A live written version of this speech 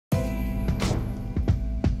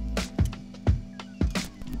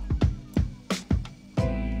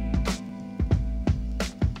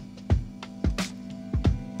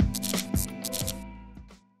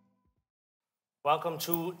Welcome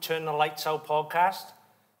to Turn the Lights Out podcast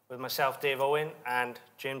with myself, Dave Owen, and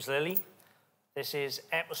James Lilley. This is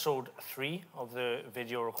episode 3 of the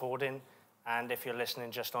video recording, and if you're listening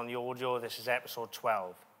just on the audio, this is episode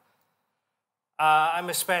 12. I'm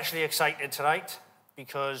especially excited tonight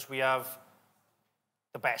because we have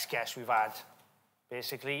the best guest we've had,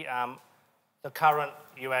 basically. The current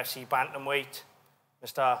UFC bantamweight,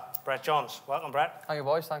 Mr. Brett Johns. Welcome, Brett. Thank you,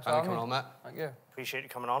 boys. Thanks for having me. Coming on, Matt. Thank you. Appreciate you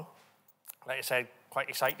coming on. Like I said, quite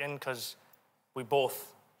exciting because we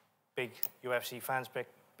both big UFC fans,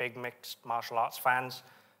 big mixed martial arts fans,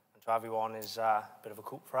 and to have you on is a bit of a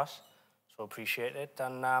coup for us, so appreciate it.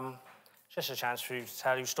 And just a chance for you to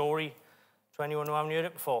tell your story to anyone who haven't heard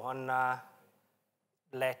it before, and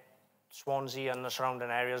let Swansea and the surrounding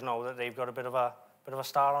areas know that they've got a bit of a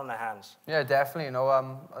star on their hands. Yeah, definitely. You know,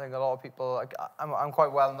 I think a lot of people, like, I'm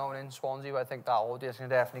quite well known in Swansea, but I think that audience can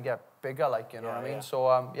definitely get bigger, like, you know what I mean? Yeah.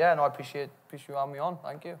 So, yeah, no, I appreciate you having me on.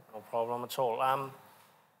 Thank you. No problem at all.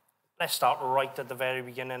 Let's start right at the very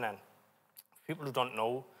beginning then. For people who don't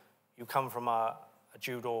know, you come from a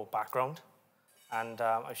judo background, and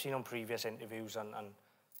I've seen on previous interviews and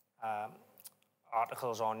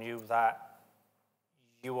articles on you that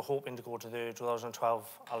you were hoping to go to the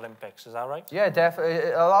 2012 Olympics, is that right? Yeah,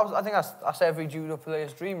 definitely. I think that's every judo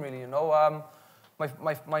player's dream, really, you know.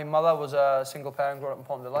 My mother was a single parent growing up in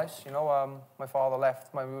Ponderlice, you know. My real father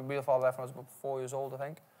left when I was about 4 years old, I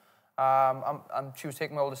think. And she was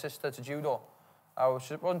taking my older sister to judo,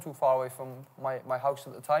 which wasn't too far away from my house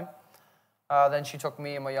at the time. Then she took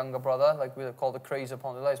me and my younger brother, like we called the craze of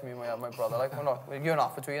Ponderlice, me and my brother. Like, we're not, we're a year and a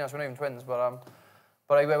half between us, we're not even twins, but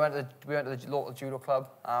we went to the local judo club.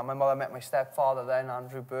 My mother met my stepfather then,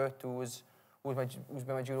 Andrew Burt, who's been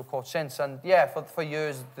my judo coach since. And yeah, for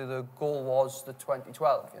years the goal was the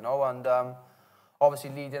 2012, you know. And obviously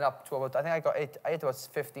leading up to about, I think I hit about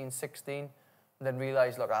 15, 16, and then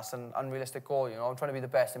realised, look, that's an unrealistic goal, you know. I'm trying to be the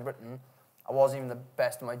best in Britain. I wasn't even the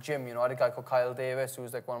best in my gym, you know. I had a guy called Kyle Davis, who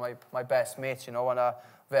was like one of my best mates, you know, and a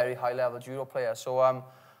very high level judo player. So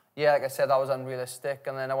yeah, like I said, that was unrealistic.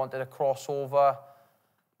 And then I wanted to cross over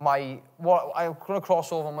my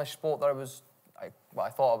sport that I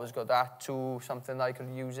thought I was good at to something that I could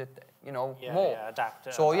use it, you know, more. Yeah, adapt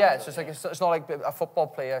it. So yeah, it's just like it's not like a football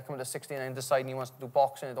player coming to 16 and deciding he wants to do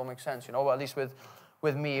boxing. It don't make sense, you know. But at least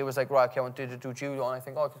with me, it was like, right, okay, I want to do judo, and I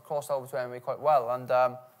think, I could cross over to MMA quite well, and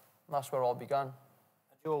that's where it all began.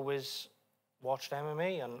 Have you always watched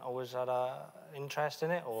MMA and always had an interest in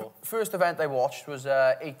it, or? First event I watched was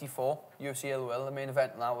 84 UFC Ill Will. The main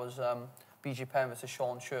event, and that was BJ Penn versus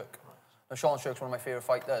Sean Shirk. Now, Sean Shirk's one of my favourite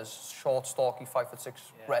fighters. Short, stocky, 5'6"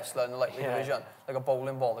 wrestler in the lightweight division, like a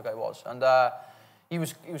bowling ball the guy was. And he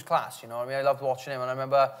was class, you know what I mean? I loved watching him, and I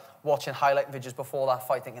remember watching highlight videos before that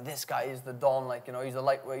fight thinking, this guy is the Don, like, you know, he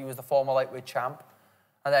was the former lightweight champ.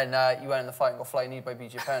 And then he went in the fight and got fly kneed by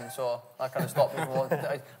BJ Penn, so that kind of stopped me from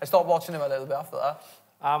I stopped watching him a little bit after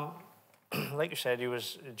that. Like you said, you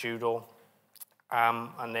was judo,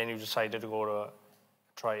 and then you decided to go to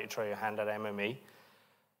try your hand at MMA.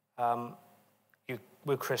 You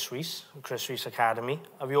with Chris Reese Academy.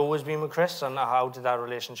 Have you always been with Chris, and how did that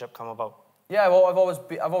relationship come about? Yeah, well, I've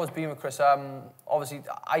always been with Chris. Obviously,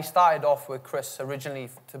 I started off with Chris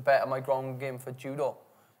originally to better my ground game for judo.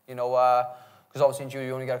 You know, because obviously in judo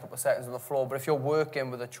you only get a couple of seconds on the floor, but if you're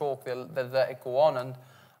working with a choke, they'll let it go on. And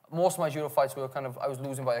most of my judo fights were I was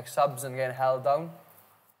losing by like subs and getting held down.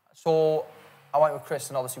 So I went with Chris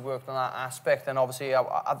and obviously worked on that aspect. And obviously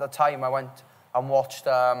at the time I went and watched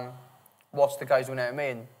the guys doing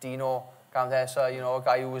MMA, and Dino Gandesa, you know, a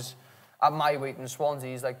guy who was at my weight in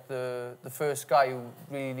Swansea. He's like the first guy who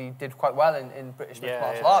really did quite well in British mixed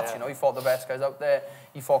martial arts. You know, he fought the best guys out there.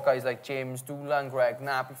 He fought guys like James Doolan, Greg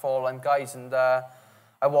Knapp, he fought all them guys. And I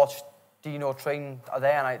watched Dino train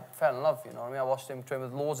there, and I fell in love, you know what I mean? I watched him train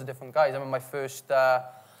with loads of different guys. I remember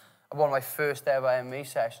one of my first ever MMA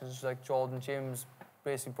sessions was like Jordan James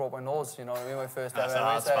basically broke my nose, you know what I mean? My first ever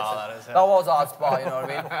MMA session. That was a hard spar, you know what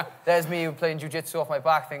I mean? There's me playing jiu-jitsu off my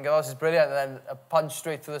back thinking, oh, this is brilliant, and then a punch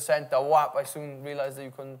straight to the centre, whap. I soon realised that you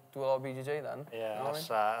couldn't do a lot of BJJ then. Yeah, you know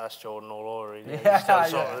that's Jordan all over. Yeah,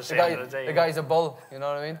 the guy's a bull, you know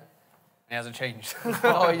what I mean? He hasn't changed.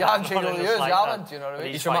 No, he hasn't changed over the years, he hasn't, you know what I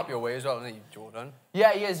mean? He's from up your way as well, isn't he, Jordan?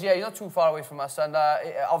 Yeah, he is, yeah, he's not too far away from us, and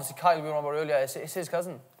obviously Kyle, we were on about earlier, it's his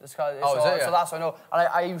cousin. Is it, yeah? So that's what I know. And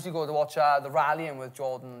I usually go to watch the rallying with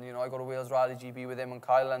Jordan, you know, I go to Wales Rally GB with him and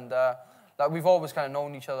Kyle, and like, we've always kind of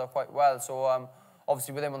known each other quite well, so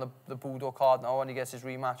obviously with him on the Budo card now, and he gets his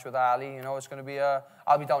rematch with Ali, you know, it's going to be,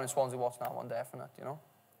 I'll be down in Swansea watching that one, definite, you know?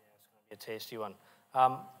 Yeah, it's going to be a tasty one.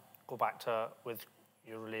 Go back to with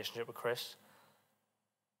your relationship with Chris.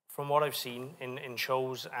 From what I've seen in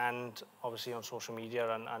shows and obviously on social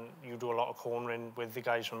media, and you do a lot of cornering with the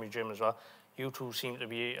guys from your gym as well, you two seem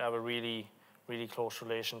to have a really, really close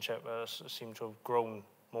relationship. Seem to have grown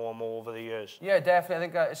more and more over the years. Yeah, definitely. I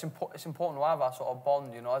think it's important to have that sort of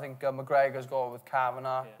bond, you know. I think McGregor's got it with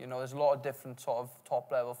Kavanagh. Yeah. You know, there's a lot of different sort of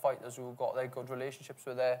top-level fighters who've got their good relationships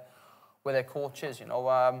with their coaches, you know.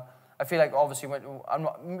 I feel like, obviously,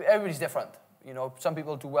 everybody's different. You know, some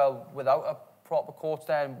people do well without a proper coach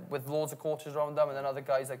then, with loads of coaches around them, and then other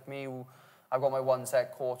guys like me who I've got my one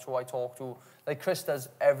set coach who I talk to. Like Chris does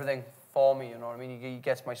everything for me, you know what I mean? He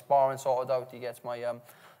gets my sparring sorted out, he gets my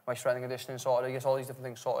my strength and conditioning sorted, he gets all these different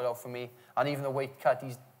things sorted out for me, and even the weight cut,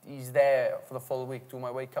 he's there for the full week doing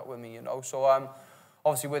my weight cut with me, you know. So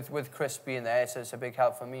obviously with Chris being there, it's a big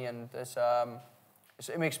help for me, and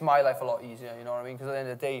it makes my life a lot easier, you know what I mean? Because at the end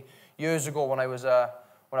of the day, years ago when I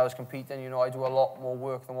was competing, you know, I do a lot more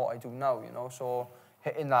work than what I do now, you know. So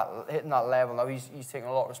hitting that level now, he's taking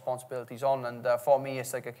a lot of responsibilities on, and for me,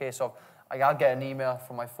 it's like a case of I'll get an email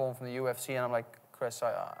from my phone from the UFC, and I'm like, Chris,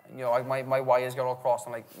 you know, my wires got all crossed.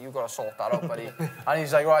 I'm like, you got to sort that out, buddy. And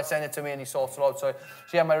he's like, right, send it to me, and he sorts it out. So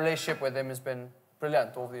yeah, my relationship with him has been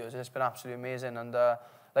brilliant over the years. It's been absolutely amazing, and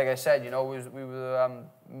like I said, you know, we were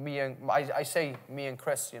I say me and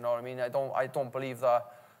Chris, you know what I mean? I don't believe that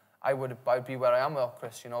I'd be where I am without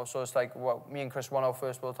Chris, you know. So it's like, well, me and Chris won our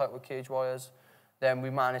first world title with Cage Warriors. Then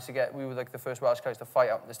we managed to we were like the first Welsh guys to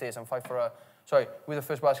fight out in the States and fight for we were the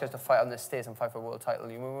first Welsh guys to fight out in the States and fight for a world title.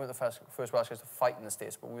 We weren't the first Welsh guys to fight in the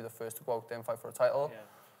States, but we were the first to go out there and fight for a title.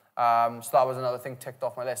 Yeah. So that was another thing ticked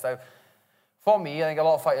off my list. For me, I think a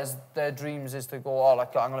lot of fighters, their dreams is to go, oh,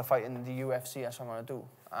 like, I'm going to fight in the UFC, that's what I'm going to do.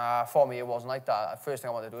 For me, it wasn't like that. The first thing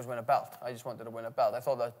I wanted to do was win a belt. I just wanted to win a belt. I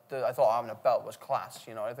thought having a belt was class,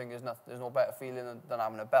 you know. I think there's no better feeling than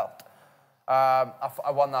having a belt.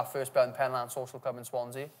 I won that first belt in Penland Social Club in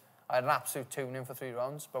Swansea. I had an absolute tune-in for 3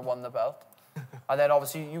 rounds, but won the belt. And then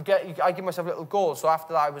obviously I give myself little goals. So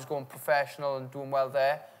after that, I was going professional and doing well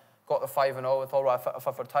there. Got to 5-0. I thought, right, I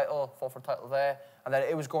fought for a title, fought for a title there. And then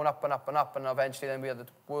it was going up and up and up. And eventually then we had the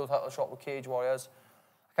world title shot with Cage Warriors.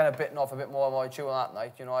 I kind of bitten off a bit more on my chew on that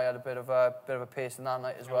night. You know, I had a bit of a pace in that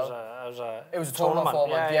night as well. It was a tournament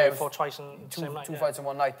format. Yeah, it was fought twice in the same night. Two fights in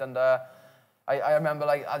one night. And I remember,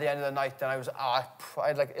 like, at the end of the night, and I was,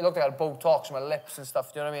 it looked like I had Botox on my lips and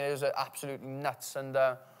stuff. Do you know what I mean? It was absolutely nuts. And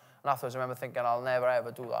afterwards, I remember thinking, I'll never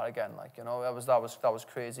ever do that again. Like, you know, that was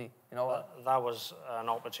crazy. You know, that was an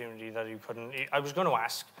opportunity that you couldn't. I was going to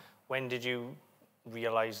ask, when did you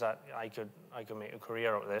realise that I could make a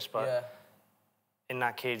career out of this? But yeah. In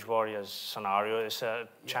that Cage Warriors scenario, it's a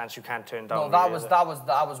chance you can't turn down. No,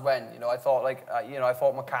 that was when, you know, I thought, like, I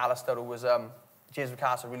fought McAllister, who was James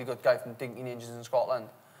McAllister, a really good guy from Dinky Ninjas in Scotland.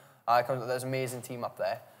 There's an amazing team up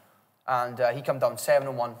there. And he came down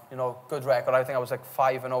 7-1, you know, good record. I think I was like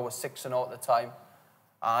 5-0 or 6-0 at the time.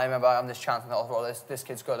 And I remember having this chance and I thought, well, this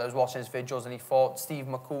kid's good. I was watching his videos and he fought Steve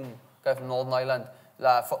McComb, guy from Northern Ireland,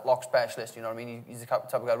 footlock specialist, you know what I mean? He's the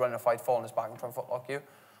type of guy running a fight, fall on his back and try and footlock you.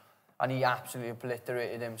 And he absolutely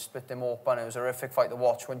obliterated him, split him open. It was a horrific fight to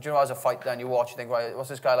watch. Do you know, as a fighter, and you watch, you think, right, what's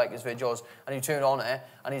this guy like, his videos? And you turn on it,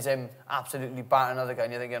 and he's him absolutely batting another guy,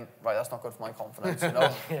 and you're thinking, right, that's not good for my confidence, you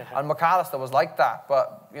know? Yeah. And McAllister was like that,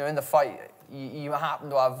 but, you know, in the fight, he happened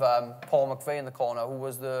to have Paul McVeigh in the corner, who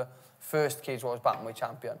was the first Cage Warriors Bantamweight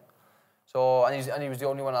champion. So, and he was the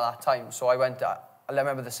only one at that time. So I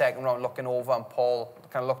remember the second round looking over, and Paul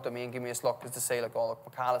kind of looked at me and gave me a look as to say, like, oh,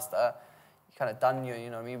 look, McAllister, kind of done you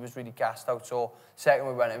know what I mean? He was really gassed out. So second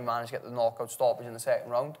we went and we managed to get the knockout stoppage in the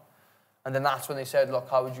second round. And then that's when they said, look,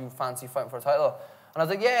 how would you fancy fighting for a title? And I was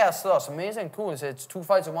like, yeah, that's amazing, cool. They said, it's 2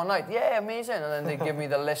 fights in one night. Yeah, amazing. And then they give me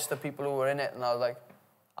the list of people who were in it. And I was like,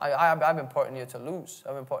 I've been putting you to lose.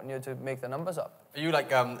 I've been putting you to make the numbers up. Are you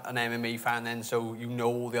like an MMA fan then, so you know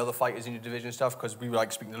all the other fighters in your division and stuff? Because we were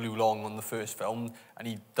like speaking to Lou Long on the first film, and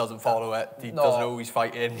he doesn't follow it. He doesn't know who he's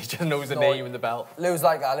fighting. He just knows the name and the belt. Lou's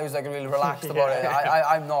like that. Lou's like really relaxed about it.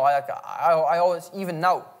 I'm not. I always, even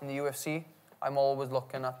now in the UFC, I'm always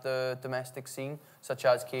looking at the domestic scene, such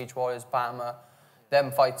as Cage Warriors, Bama. Them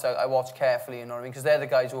fights I watch carefully, you know what I mean? Because they're the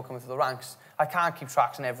guys who are coming through the ranks. I can't keep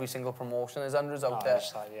tracks in every single promotion. There's hundreds out there.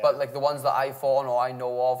 But like the ones that I fought or I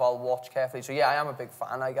know of, I'll watch carefully. So yeah, I am a big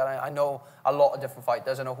fan. I know a lot of different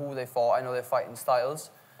fighters. I know who they fought. I know their fighting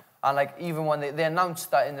styles. And like even when they announced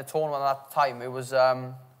that in the tournament at that time, it was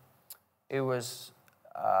Martin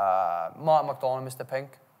McDonough, Mr.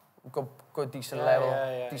 Pink. Good decent level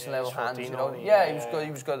hands, you know. Yeah, he was good.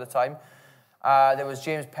 He was good at the time. There was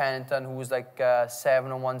James Pennington, who was like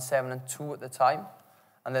 7-1, 7-2 at the time.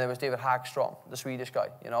 And then there was David Hagstrom, the Swedish guy,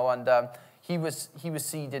 you know. And he was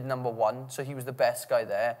seeded #1, so he was the best guy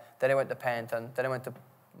there. Then he went to Pennington, then he went to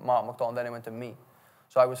Mark McDonald, then he went to me.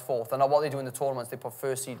 So I was 4th. And now what they do in the tournaments, they put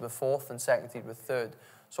first seed with 4th and second seed with 3rd.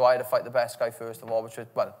 So I had to fight the best guy first of all, which was,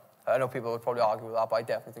 well, I know people would probably argue with that, but I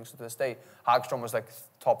definitely think so to this day. Hagstrom was like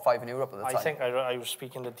top 5 in Europe at the time. I think I was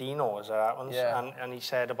speaking to Dino, as that one, and he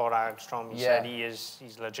said about Hagstrom, he said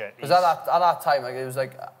he's legit. Because at that time, like, it was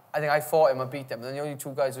like, I think I fought him and beat him, and then the only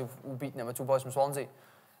 2 guys who've beaten him are 2 boys from Swansea.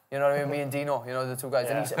 You know what I mean? Me and Dino, you know, the 2 guys.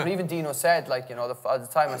 Yeah. But even Dino said, like, you know, at the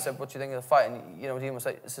time I said, what do you think of the fight? And, you know, Dino was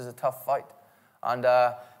like, this is a tough fight. And,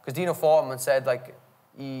 because Dino fought him and said, like,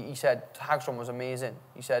 he said Hagstrom was amazing.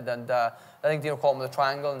 He said, and I think Dino caught him with a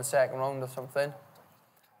triangle in the second round or something.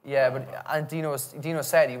 Yeah, and Dino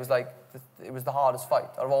said he was like, it was the hardest fight.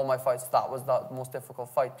 Out of all my fights, that was the most difficult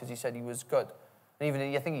fight, because he said he was good. And even,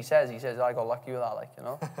 I think he says, I got lucky with that, like, you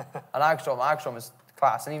know. And Hagstrom is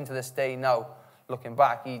class. And even to this day now, looking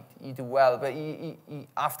back, he do well. But he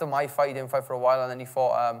after my fight, he didn't fight for a while, and then he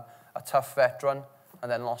fought a tough veteran,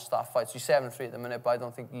 and then lost that fight. So he's 7-3 at the minute, but I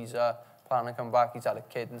don't think he's planning to come back. He's had a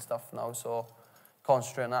kid and stuff now, so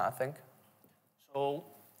concentrate on that, I think. So, like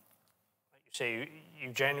you say,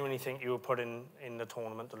 you genuinely think you were put in the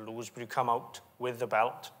tournament to lose, but you come out with the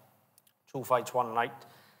belt, 2 fights, 1 night.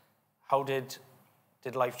 How did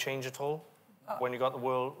life change at all when you got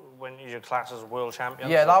when your class as world champion?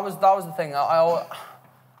 Yeah, that was the thing.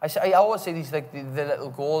 I always say these, like, the little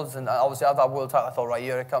goals, and obviously I have that world title. I thought, right,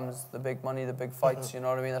 here it comes, the big money, the big fights, you know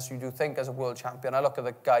what I mean? That's what you do think as a world champion. I look at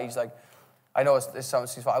the guys, like, I know it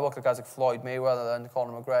sounds, I look at guys like Floyd Mayweather and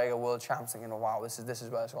Conor McGregor, world champs, thinking, wow, this is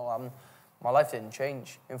where it's going to happen. My life didn't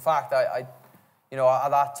change. In fact, you know, at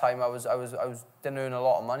that time, I didn't earn a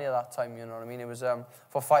lot of money at that time, you know what I mean? It was,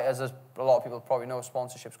 for fighters, as a lot of people probably know,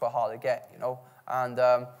 sponsorship's quite hard to get, you know? And,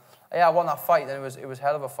 yeah, I won that fight, and it was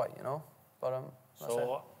hell of a fight, you know? But,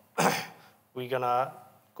 so, we're going to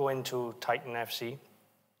go into Titan FC. And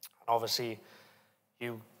obviously,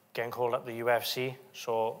 you getting called up the UFC,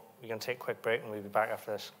 so we're going to take a quick break, and we'll be back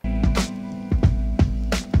after this.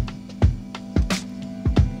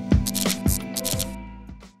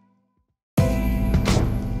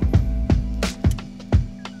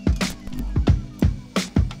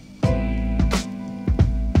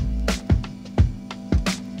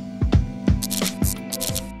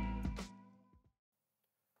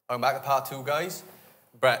 I'm back at part 2, guys.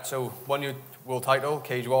 Brett, so won your world title,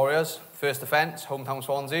 Cage Warriors. First defence, hometown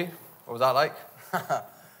Swansea. What was that like?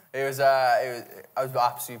 I was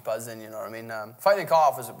absolutely buzzing, you know what I mean? Fighting in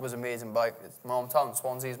Cardiff was amazing, but it's my hometown.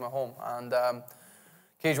 Swansea is my home. And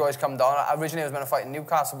Cage Warriors come down. Originally I was meant to fight in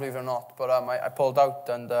Newcastle, believe it or not, but I pulled out,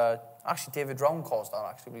 and actually David Round caused that,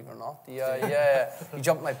 actually, believe it or not. He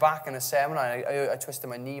jumped my back in a seminar, and I twisted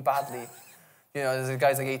my knee badly. You know, there's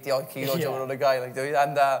guys like 80-odd kilos jumping on a guy, like,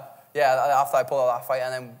 and after I pulled out that fight,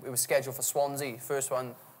 and then it was scheduled for Swansea, first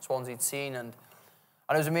one Swansea'd seen, and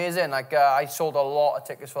it was amazing. Like, I sold a lot of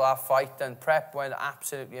tickets for that fight, and prep went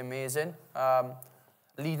absolutely amazing.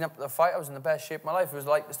 Leading up to the fight, I was in the best shape of my life. It was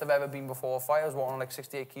the lightest I've ever been before a fight. I was walking on like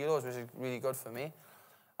 68 kilos, which is really good for me.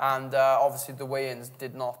 And obviously the weigh-ins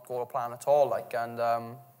did not go to plan at all, like,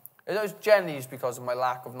 and it was generally just because of my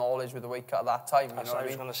lack of knowledge with the weight cut at that time. That's what I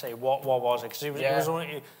was going to say. What was it? Because it was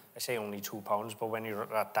only, I say only 2 pounds, but when you're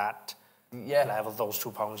at that level, those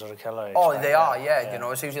 2 pounds are a killer. Oh, they are, yeah. You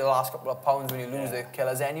know, it's usually the last couple of pounds when you lose the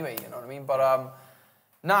killers anyway. You know what I mean? But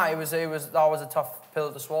that was a tough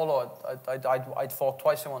pill to swallow. I'd fought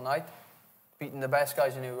twice in one night, beating the best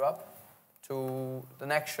guys in Europe, to the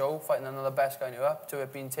next show fighting another best guy in Europe, to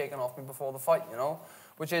it being taken off me before the fight. You know,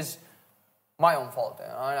 which is my own fault, you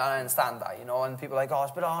know, I understand that, you know, and people are like, oh,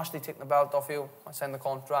 it's a bit harsh, they take the belt off you. I signed the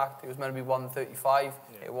contract, it was meant to be 135,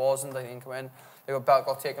 it wasn't, I didn't come in, the belt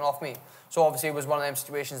got taken off me. So obviously it was one of them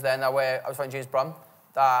situations then where I was fighting James Brum,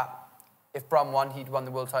 that if Brum won, he'd won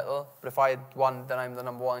the world title, but if I had won, then I'm the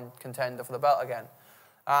 #1 contender for the belt again.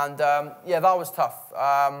 And yeah, that was tough.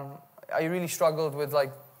 I really struggled with,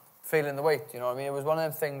 like, feeling the weight, you know what I mean? It was one of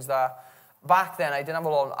them things that back then, I didn't have a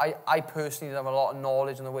lot. I personally didn't have a lot of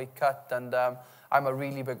knowledge on the weight cut, and I'm a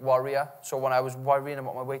really big worrier. So when I was worrying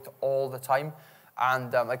about my weight all the time,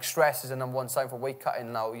 and like, stress is the #1 sign for weight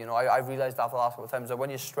cutting now. You know, I realised after the last couple of times that when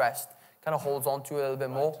you're stressed, it kind of holds on to you a little bit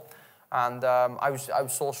more. And I was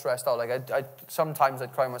so stressed out. Like, sometimes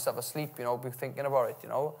I'd cry myself asleep. You know, be thinking about it. You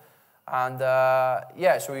know, and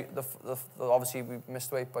yeah. So obviously we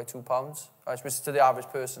missed weight by 2 pounds, which to the average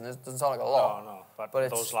person doesn't sound like a lot. No. But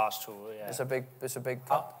those last 2, yeah. It's a big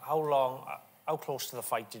cut. How close to the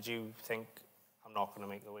fight did you think, I'm not going to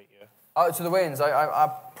make the weight here? To the weigh-ins,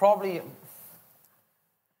 I probably...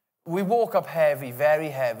 We woke up heavy, very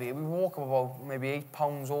heavy. We woke up about maybe 8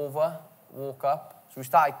 pounds over. woke up. So we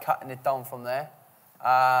started cutting it down from there.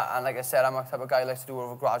 And like I said, I'm a type of guy who likes to do it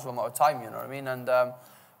over a gradual amount of time, you know what I mean? And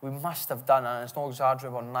we must have done, and it's no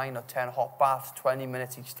exaggeration, about 9 or 10 hot baths, 20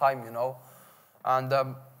 minutes each time, you know? And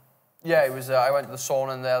yeah, it was, I went to the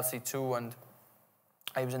sauna in the LC2, and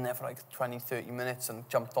I was in there for like 20, 30 minutes and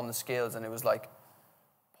jumped on the scales, and it was like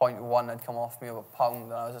 0.1 had come off me of a pound,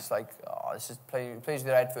 and I was just like, oh, this is plays with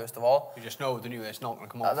your head, first of all. You just know, didn't you? It's not going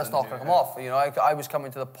to come off. That's not going to come off. You know, I was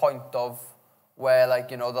coming to the point of where, like,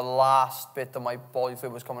 you know, the last bit of my body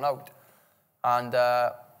fluid was coming out. And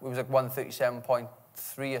it was like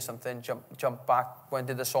 137.3 or something, jumped back, went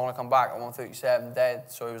to the sauna, come back, at 137,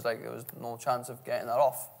 dead. So it was like, there was no chance of getting that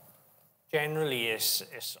off. Generally,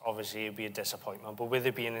 it's obviously it'd be a disappointment, but with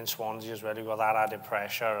it being in Swansea as well, you've got that added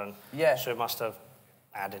pressure, and yeah. So it must have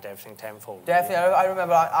added everything tenfold. Definitely. I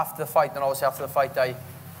remember after the fight, and obviously after the fight, they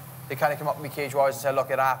kind of came up to me, Cage Warriors, and said, look,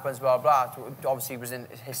 it happens, blah, blah. Obviously, he was in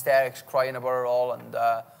hysterics, crying about it all, and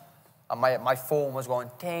my phone was going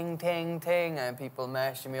ting, ting, ting, and people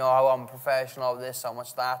messaging me, oh, I'm a professional, this, how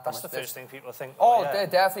much that, That's the first thing people think. Oh, yeah.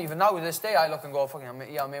 Definitely. Even now, to this day, I look and go, fucking,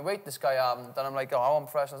 I'm weight this guy, then I'm like, oh, I'm a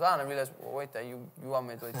professional, and I realise, well, wait there, you want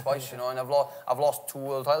me to weight twice, you know, and I've lost 2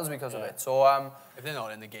 world titles because of it. So, if they're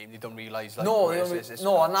not in the game, they don't realise, like, no,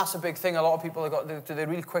 and that's a big thing. A lot of people, they're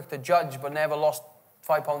really quick to judge, but never lost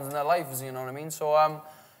 5 pounds in their lives, you know what I mean? So,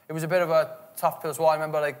 it was a bit of a tough pill. So I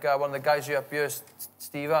remember, like, one of the guys here,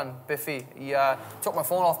 Stephen, Biffy, he took my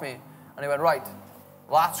phone off me, and he went, right,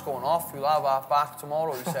 that's going off, you'll have that back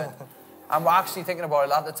tomorrow, he said. And we're actually thinking about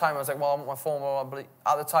it. At the time, I was like, well, I want my phone, but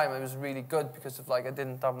at the time, it was really good because of, like, I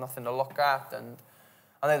didn't have nothing to look at, and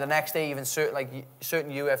then the next day, even certain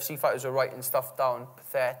UFC fighters were writing stuff down,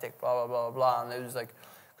 pathetic, blah, blah, blah, blah, and it was like,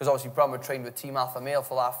 because obviously Brum had trained with Team Alpha Male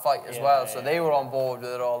for that fight as well, so they were on board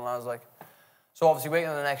with it all, and I was like, so obviously waiting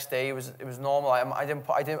on the next day, it was normal. I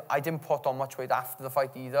didn't put on much weight after the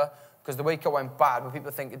fight either, because the weight cut went bad, but people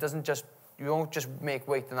think you don't just make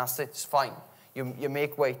weight and that's it, it's fine. You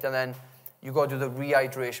make weight and then you got to do the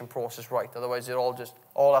rehydration process right, otherwise all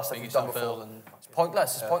that stuff you've done before. It's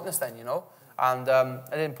pointless, it's pointless then, you know. And I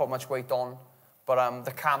didn't put much weight on, but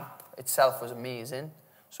the camp itself was amazing.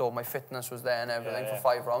 So my fitness was there and everything for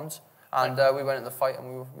 5 rounds. And we went in the fight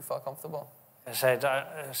and we felt comfortable. I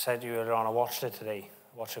said you earlier on, I watched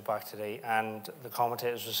it back today, and the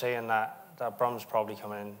commentators were saying that Brum's probably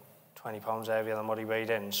coming in 20 pounds heavier than what he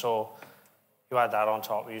weighed in. So you had that on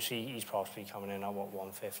top. You see, he's possibly coming in at, what,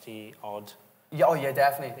 150 odd? Yeah, oh yeah,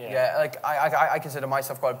 definitely. Yeah, like I consider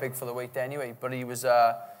myself quite big for the weight anyway, but he must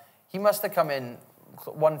have come in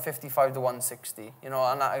 155 to 160, you know,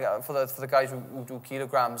 and for the guys who do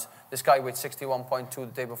kilograms, this guy weighed 61.2 the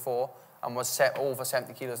day before and was set over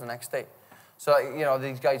 70 kilos the next day. So, you know,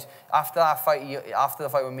 these guys, after the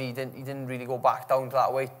fight with me, he didn't really go back down to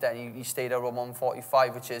that weight then. He stayed around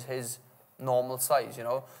 145, which is his normal size, you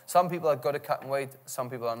know. Some people are good at cutting weight,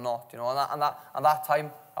 some people are not, you know. And that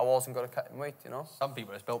time, I wasn't good at cutting weight, you know. Some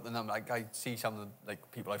people it's built in them. Like, I see some of the,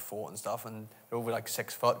 like, people I fought and stuff, and they're over like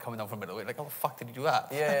 6 foot coming down from middleweight. Like, how the fuck did you do that?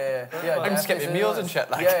 Yeah. I'm skipping meals and shit.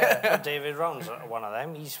 Like, David Round's one of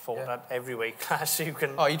them. He's fought at every weight class you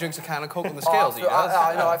can. Oh, he drinks a can of Coke on the scales. He does.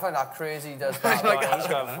 I know. I find that crazy. He does that. He's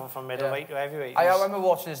gone from middleweight to heavyweight. I remember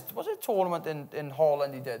watching his. Was it a tournament in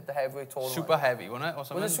Holland? He did the heavyweight tournament. Super heavy, wasn't it? Or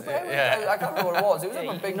something? Was it super heavy? Yeah. I can't remember what it was. It was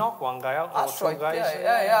like a big. He knocked one guy out. That's right. Guys.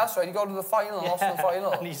 Yeah, that's right. He got to the final, lost the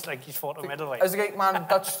final. And he's fought a middleweight. As a 8-man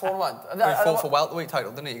Dutch tournament. He fought for welterweight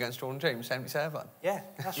title, didn't he, against Jordan James, 77? Yeah,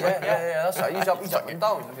 that's right. Yeah, that's right. He's up and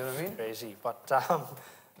down, you know what I mean? Crazy. But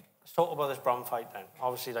let's talk about this Brum fight then.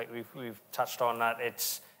 Obviously, like we've touched on that,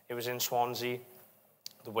 it was in Swansea.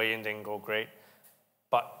 The weigh-in didn't go great,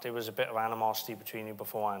 but there was a bit of animosity between you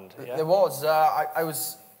beforehand. Yeah? There was. I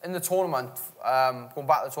was in the tournament, going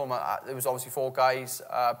back to the tournament, there was obviously 4 guys.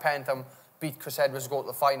 Pennington beat Chris Edwards to go to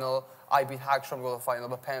the final. I beat Hagstrom to go to the final,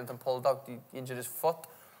 but Pennington pulled out. He injured his foot.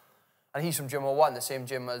 And he's from Gym 01, the same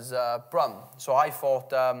gym as Brum. So I fought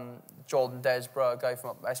Jordan Desborough, a guy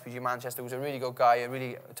from SPG Manchester, who was a really good guy, give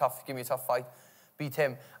me a tough fight. Beat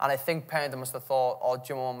him. And I think Pennington must have thought, or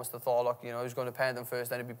Gym 01 must have thought, look, you know, he was going to Pennington first,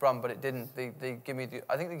 then it'd be Brum, but it didn't. I think they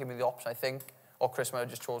gave me the option, or Chris might have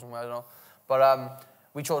just chosen me, I don't know. But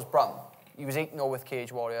we chose Brum. He was 8-0 with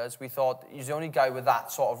Cage Warriors. We thought he's the only guy with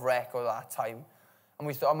that sort of record at that time. And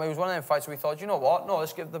we thought, it was one of them fights where we thought, you know what? No,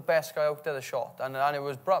 let's give the best guy out there the shot. And it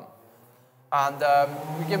was Brum. And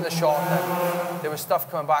we gave him the shot. And there was stuff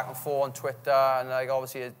coming back and forth on Twitter. And like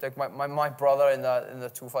obviously, like my brother in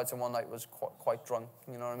the 2 fights in one night was quite drunk.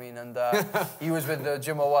 You know what I mean? And he was with the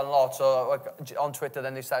Gym 01 lot. So like, on Twitter,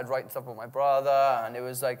 then they started writing stuff about my brother. And it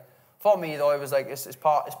was like, for me though, it was like it's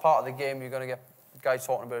part of the game. You're gonna get guys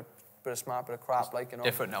talking about bit of smart, bit of crap, like, you know.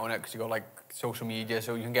 Different now, innit? Because you got like social media,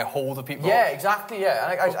 so you can get hold of people. Yeah, exactly.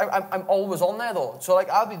 Yeah, and I'm always on there though. So like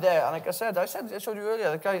I'll be there, and like I showed you earlier.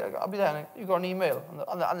 Like I'll be there, and you got an email,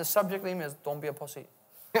 and the subject email is "Don't be a pussy."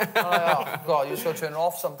 I'm like, oh God, you just got to turn it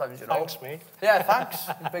off sometimes, you know. Thanks, mate. Yeah, thanks.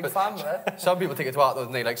 I'm a big fan of it. Some people take it to heart, though,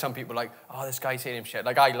 don't they? Like some people are like, oh, this guy's saying him shit.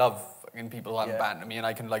 Like I love fucking people that banter me, and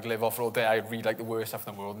I can like live off all day. I read like the worst stuff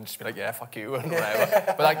in the world and just be like, yeah, fuck you and whatever.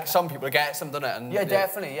 But like some people get something, doesn't it? And, yeah,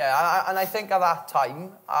 definitely. Yeah, and I think at that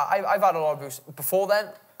time, I've had a lot of abuse before then,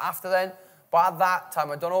 after then, but at that time,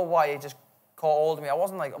 I don't know why it just caught hold of me. I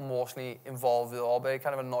wasn't like emotionally involved with it all, but it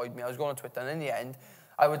kind of annoyed me. I was going on Twitter, and in the end,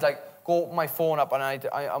 I would like go open my phone up, and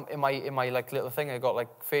I'm in my like little thing. I got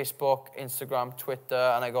like Facebook, Instagram, Twitter,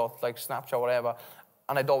 and I got like Snapchat, whatever.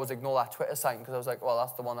 And I'd always ignore that Twitter sign because I was like, well,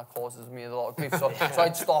 that's the one that causes me a lot of grief. So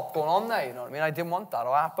I'd stop going on there. You know what I mean? I didn't want that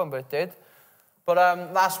to happen, but it did. But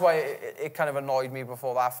that's why it kind of annoyed me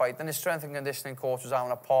before that fight. Then his strength and conditioning coach was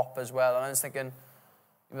having a pop as well, and I was thinking,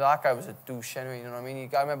 that guy was a douche anyway. You know what I mean?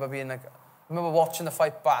 I remember watching the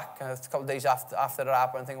fight back a couple of days after it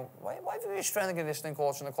happened and thinking, why have you a strength and conditioning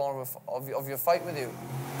coach in the corner of your fight with you?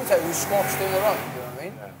 I tell you, you squashed through the run, you know what I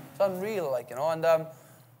mean? Yeah. It's unreal, like, you know. And,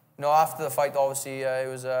 you know, after the fight, obviously, it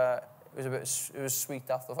was sweet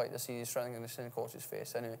after the fight to see his strength and conditioning coach's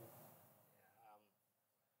face anyway.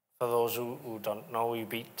 For those who don't know, he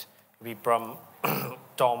beat Brum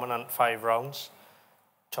dominant 5 rounds,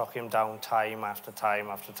 took him down time after time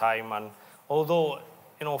after time, and although,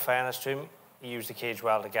 in all fairness to him, he used the cage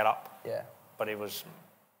well to get up. Yeah. But it was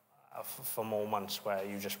for moments where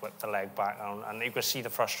you just whipped the leg back and you could see the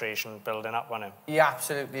frustration building up on him. Yeah,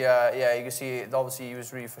 absolutely. Yeah, you can see, obviously, he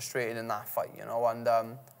was really frustrated in that fight, you know,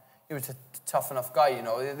 and he was a tough enough guy, you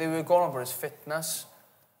know. They were going over his fitness,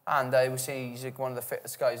 and they were saying he's like one of the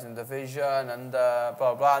fittest guys in the division, and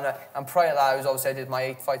blah, blah. And prior to that, I did my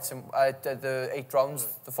 8 fights, I did the 8 rounds,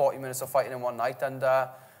 the 40 minutes of fighting in one night, and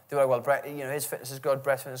they were like, well, Brett, you know, his fitness is good,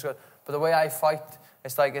 Brett's fitness is good. But the way I fight,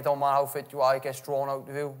 it's like, it don't matter how fit you are, it gets drawn out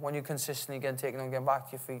of you. When you consistently get taken and get back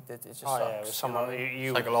to your feet, it just sucks. Yeah, with someone,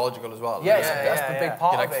 you psychological as well. Yeah, that's the big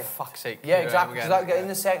part of it. Fuck's sake. Yeah, exactly. Because in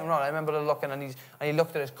the second round, I remember looking, and he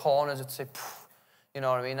looked at his corners and said, you know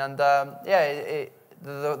what I mean? And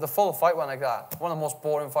the full fight went like that. One of the most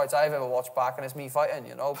boring fights I've ever watched back, and it's me fighting,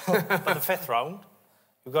 you know. But the 5th round,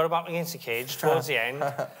 you got him up against the cage towards the end,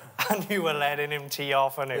 and you were letting him tee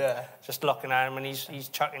off on him. Yeah. Just looking at him, and he's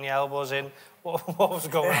chucking the elbows in. What was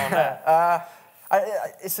going on there?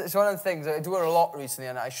 It's one of the things. I do it a lot recently,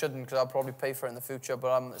 and I shouldn't because I'll probably pay for it in the future.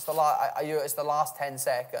 But it's the last 10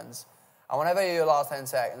 seconds. And whenever I hear the last 10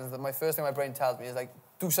 seconds, my first thing my brain tells me is like,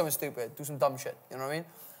 do something stupid, do some dumb shit. You know what I mean?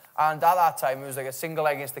 And at that time, it was like a single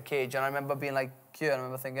leg against the cage, and I remember being like, and I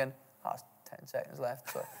remember thinking, that's 10 seconds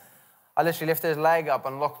left. So I literally lifted his leg up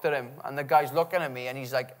and looked at him, and the guy's looking at me, and he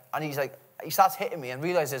starts hitting me and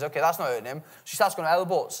realizes, okay, that's not hurting him. So he starts going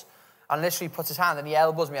elbows, and literally puts his hand and he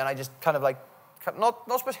elbows me, and I just kind of like, not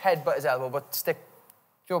so much headbutt his elbow, but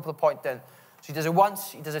jump the point in. So he does it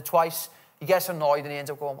once, he does it twice, he gets annoyed, and he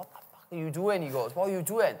ends up going, what the fuck are you doing? He goes, what are you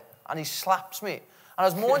doing? And he slaps me. And I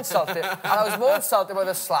was more insulted, by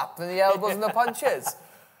the slap than the elbows and the punches.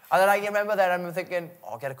 And then I remember I remember thinking, oh,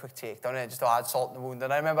 I'll get a quick takedown here, just to add salt in the wound.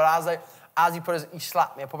 And I remember as he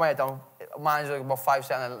slapped me, I put my head down, managed like about 5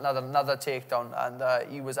 seconds, another takedown,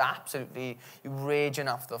 and he was absolutely raging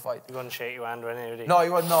after the fight. You wouldn't shake your hand when he did? No, he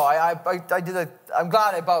wouldn't. No, I did. I'm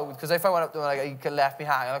glad I bowed, because if I went up to him, like, he left me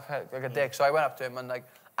hanging like a dick. So I went up to him, and like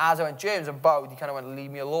as I went, James, and bowed, he kind of went,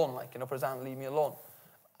 leave me alone, like, you know, put his hand and leave me alone.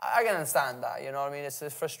 I can understand that, you know what I mean? It's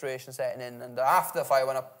this frustration setting in. And after the fight, I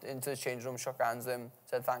went up into the change room, shook hands with him,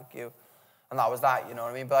 said thank you. And that was that, you know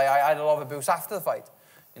what I mean? But I had a lot of abuse after the fight,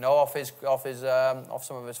 you know, off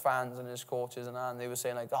some of his fans and his coaches and they were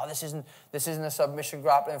saying like, oh, this isn't a submission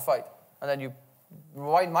grappling fight. And then you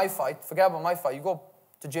rewind my fight, forget about my fight, you go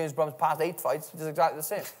to James Brum's past 8 fights, it's exactly the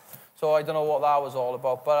same. So I don't know what that was all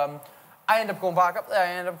about. But I ended up going back up there.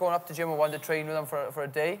 I ended up going up to Gym 1 to train with them for a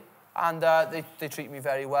day. And they treat me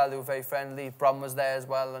very well. They were very friendly. Brum was there as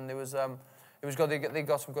well, and it was good. They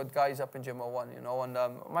got some good guys up in Gym 1, you know. And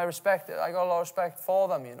my respect, I got a lot of respect for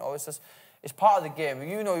them, you know. It's part of the game.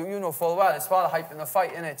 You know full well. It's part of hyping the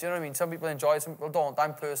fight, innit? Do you know what I mean? Some people enjoy it, some people don't.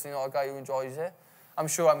 I'm personally not a guy who enjoys it. I'm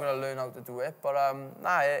sure I'm going to learn how to do it, but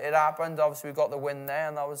it happened. Obviously, we got the win there,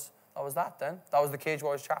 and that was that. Then that was the Cage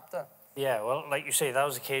Warriors chapter. Yeah, well, like you say, that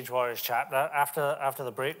was the Cage Warriors chapter. After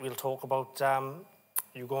the break, we'll talk about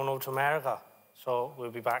you going over to America. So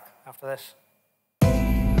we'll be back after this.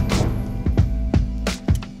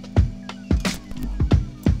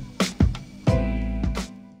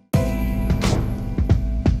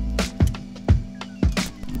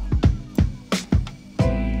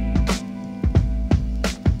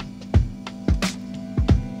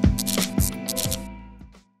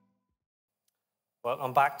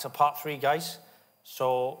 Welcome back to part 3, guys.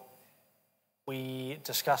 So we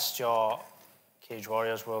discussed your Cage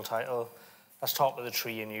Warriors world title. That's top of the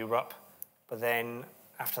tree in Europe. But then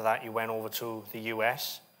after that, you went over to the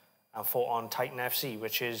US and fought on Titan FC,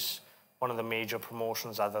 which is one of the major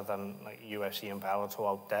promotions other than like UFC and Bellator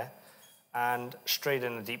out there. And straight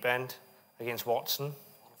in the deep end against Watson.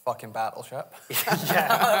 Fucking Battleship.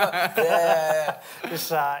 Yeah.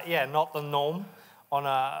 It's, not the norm. On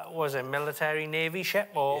a, what was it, military navy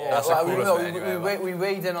ship? Or That's the coolest venue we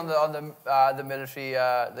weighed in on the military,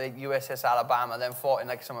 the USS Alabama, then fought in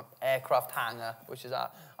like some aircraft hangar, which is,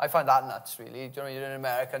 I find that nuts, really. Do you know, you're in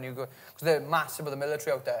America and you go, because they're massive with the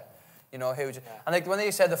military out there, you know, huge. Yeah. And like when they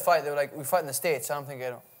said the fight, they were like, we fight in the States, and I'm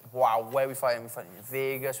thinking, wow, where are we fighting? We fighting in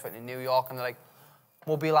Vegas, fighting in New York, and they're like,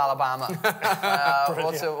 Mobile, Alabama.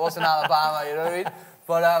 What's in Alabama, you know what I mean?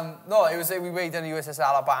 But no, it was we weighed in the USS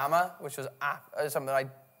Alabama, which was something it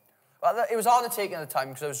was hard to take at the time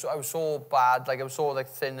because I was so bad, like I was so like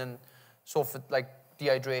thin and so like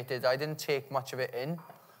dehydrated. I didn't take much of it in,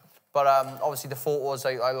 but obviously the photos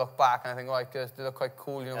I look back and I think like they look quite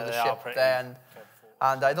cool, you know, with the ship there,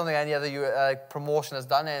 and I don't think any other promotion has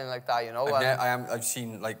done anything like that, you know. I've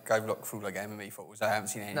seen, like, I've looked through, like, MMA photos. I haven't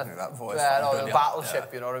seen anything like that before. Yeah, no, the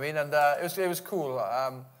Battleship, you know what I mean? And it was cool.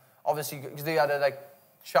 Obviously, because they had to, like,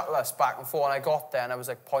 shuttle us back and forth, and I got there, and I was,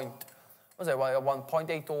 like,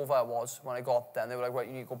 1.8 over I was when I got there, and they were like, right,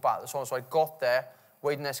 you need to go back to the sauna. So I got there,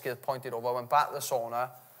 weighed in escalator, pointed over, I went back to the sauna,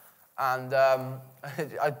 and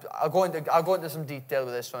I'll go into some detail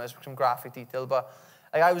with this one, some graphic detail, but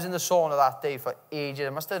like, I was in the sauna that day for ages. I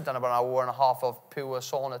must have done about an hour and a half of pure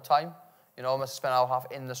sauna time. You know, I must have spent an hour and a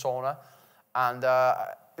half in the sauna. And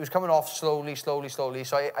it was coming off slowly.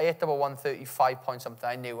 So I hit about 135 point something.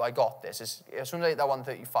 I knew I got this. As soon as I hit that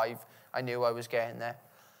 135, I knew I was getting there.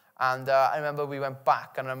 And I remember we went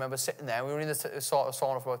back, and I remember sitting there. We were in the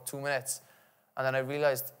sauna for about 2 minutes. And then I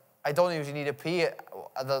realised I don't usually need a pee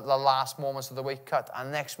at the last moments of the weight cut. And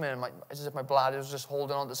the next minute, it's as if my bladder was just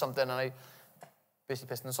holding on to something, and I basically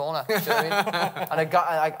pissed in the sauna. Do you know what I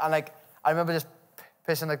mean? I remember just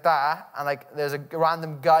pissing like that, and like there's a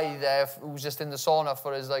random guy there who's just in the sauna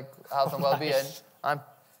for his like health and well-being. Nice. And I'm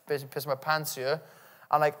basically pissing my pants here,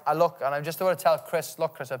 and like I look, and I'm just about to tell Chris,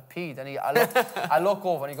 look, Chris, I peed, and I look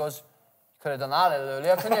over, and he goes, you could have done that a little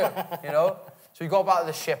earlier, couldn't you? You know. So we got back to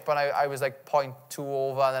the ship, and I was like 0.2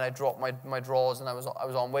 over, and then I dropped my drawers, and I was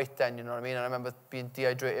on weight then, you know what I mean? And I remember being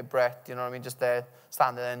dehydrated, breath, you know what I mean? Just there,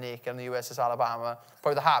 standing there naked in the USS Alabama.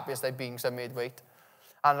 Probably the happiest I've been because I made weight.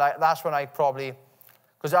 And like that's when I probably,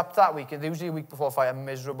 because up to that week, usually a week before a fight, I'm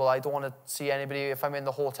miserable. I don't want to see anybody. If I'm in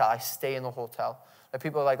the hotel, I stay in the hotel. Like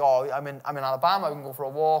people are like, oh, I'm in Alabama, we can go for a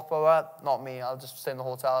walk, blah, blah. Not me. I'll just stay in the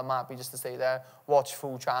hotel. I'm happy just to stay there, watch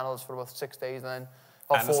food channels for about 6 days, and then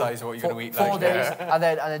fantasize what you're going to eat 4 days, and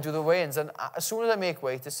then do the weigh-ins. And as soon as I make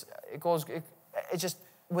weight, it just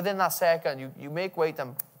within that second you make weight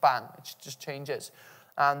and bang, it just changes.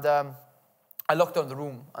 And I looked around the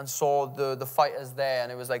room and saw the fighters there,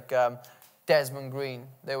 and it was like Desmond Green,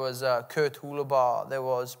 there was Kurt Hulabar, there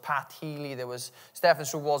was Pat Healy, there was Stefan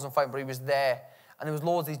Struve wasn't fighting, but he was there, and there was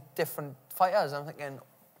loads of these different fighters. And I'm thinking,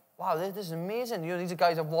 wow, this is amazing. You know, these are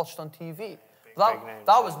guys I've watched on TV. That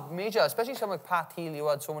was major, especially someone like Pat Healy who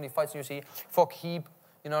had so many fights in UFC. Fuck Heeb,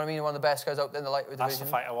 you know what I mean? One of the best guys out there in the lightweight division. That's the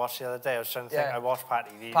fight I watched the other day. I was trying to think. I watched Pat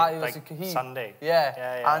Healy like Sunday.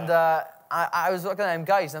 Yeah. And I was looking at them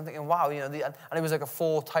guys and I'm thinking, wow, you know, and it was like a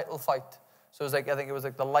 4 title fight. So it was like, I think it was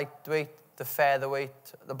like the lightweight, the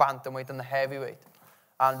featherweight, the bantamweight, and the heavyweight.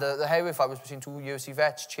 And the heavyweight fight was between 2 UFC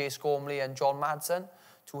vets, Chase Gormley and John Madsen,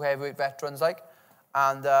 2 heavyweight veterans, like.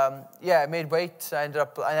 And I made weight. I ended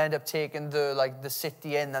up taking the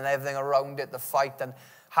city in and everything around it, the fight, and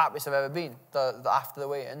happiest I've ever been. After the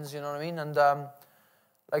weigh-ins, you know what I mean? And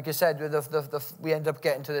like you said, we ended up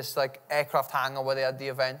getting to this like aircraft hangar where they had the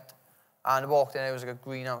event, and I walked in. It was like a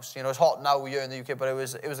greenhouse. You know, it's hot now here in the UK, but it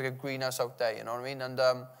was like a greenhouse out there. You know what I mean? And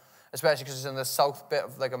especially because it's in the south bit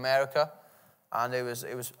of like America, and it was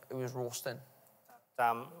roasting.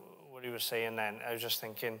 What he was saying then, I was just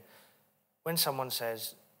thinking, when someone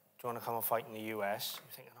says, do you want to come and fight in the US?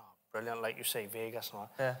 You're thinking, oh, brilliant, like you say, Vegas and all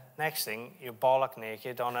that. Yeah. Next thing, you're bollock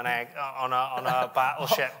naked on a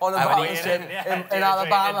battleship. On a battleship in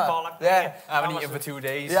Alabama. I haven't eaten for 2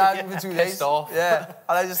 days. Yeah, I haven't for 2 days. Pissed off. Yeah.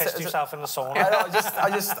 And I just pissed yourself in the sauna.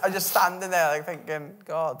 I just standing there like thinking,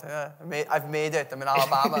 God, yeah, I've made it. I'm in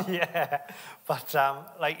Alabama. Yeah. But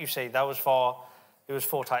like you say, it was 4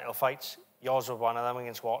 title fights. Yours was one of them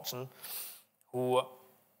against Watson, who,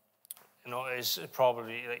 you know, is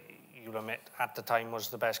probably, like, you'll admit, at the time was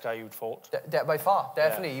the best guy you'd fought. By far,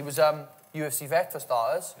 definitely. Yeah. UFC vet for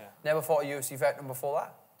starters. Yeah. Never fought a UFC veteran before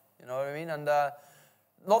that. You know what I mean? And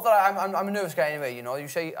not that I'm a nervous guy anyway, you know. You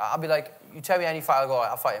say, I'll be like, you tell me any fight, I'll go,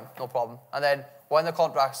 I'll fight him, no problem. And then when the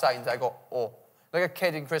contract signs, I go, oh. Like a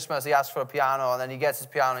kid in Christmas, he asks for a piano, and then he gets his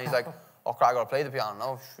piano, and he's like, oh, crap, I got to play the piano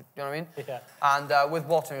now. You know what I mean? Yeah. And with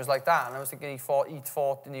Watson, it was like that. And I was thinking he'd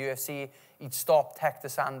fought in the UFC. He'd stopped Hector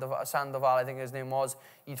Sandoval, I think his name was.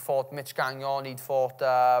 He'd fought Mitch Gagnon. He'd fought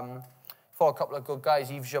a couple of good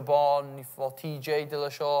guys, Yves Jabon. He fought TJ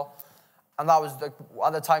Dillashaw. And that was, like,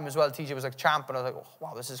 at the time as well, TJ was like champ. And I was like, oh,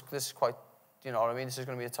 wow, this is quite, you know what I mean? This is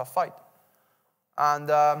going to be a tough fight.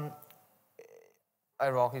 And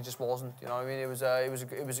ironically, it just wasn't. You know what I mean? It was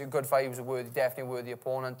a good fight. He was definitely a worthy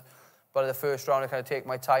opponent. But in the first round, I kind of take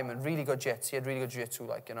my time and really good jits. He had really good jiu-jitsu,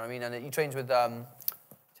 like, you know what I mean? And he trains with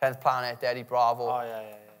 10th Planet, Eddie Bravo. Oh, yeah.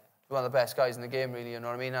 One of the best guys in the game, really, you know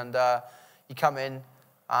what I mean? And he come in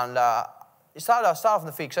and he started off on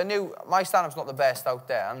the feet, because I knew my stand-up's not the best out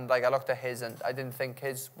there. And like I looked at his and I didn't think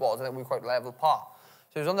his was. I think we were quite level par.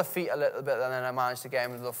 So he was on the feet a little bit, and then I managed to get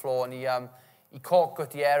him to the floor. And he caught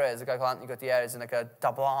Gutierrez, a guy called Anthony Gutierrez, in like a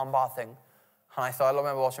double armbar thing. And I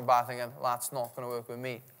remember watching back thinking, well, that's not going to work with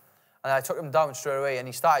me. And I took him down straight away, and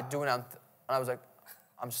he started doing it, and I was like,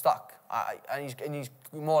 I'm stuck. And he's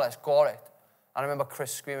more or less got it. And I remember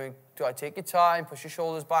Chris screaming, do I take your time, push your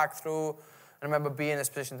shoulders back through? And I remember being in this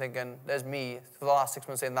position thinking, there's me for the last 6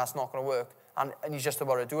 months saying that's not going to work. And he's just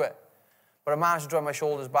about to do it. But I managed to drive my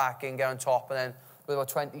shoulders back and get on top, and then with about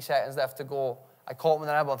 20 seconds left to go, I caught him with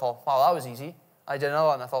an elbow and thought, wow, that was easy. I did another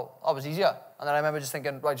one, and I thought, that was easier. And then I remember just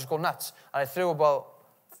thinking, right, just go nuts. And I threw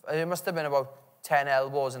it must have been about 10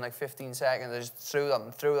 elbows in like 15 seconds. I just threw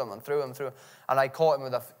them. And I caught him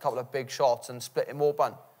with a couple of big shots and split him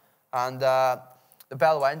open. And the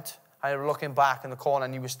bell went. I was looking back in the corner,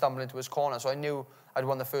 and he was stumbling into his corner. So I knew I'd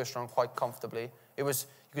won the first round quite comfortably. You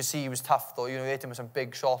could see he was tough, though. You know, he hit him with some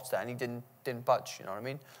big shots there, and he didn't budge, you know what I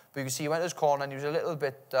mean? But you could see he went to his corner, and he was a little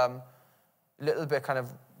bit kind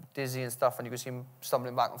of dizzy and stuff, and you could see him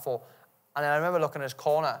stumbling back and forth. And then I remember looking at his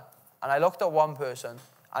corner, and I looked at one person,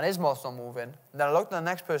 and his mouth's not moving. And then I looked at the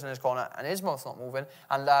next person in his corner, and his mouth's not moving.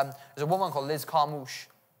 And there's a woman called Liz Carmouche,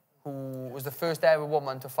 who was the first ever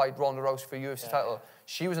woman to fight Ronda Rousey for a UFC title.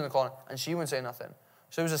 She was in the corner, and she wouldn't say nothing.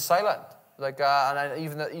 So it was just silent. Like,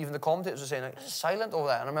 even the commentators were saying, like, it's silent over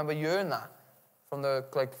there. And I remember hearing that from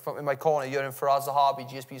in my corner, hearing Faraz Zahabi,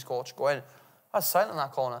 GSP's coach, going, that's silent in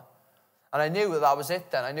that corner. And I knew that was it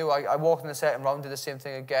then. I knew I walked in the second round, did the same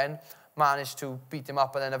thing again, managed to beat him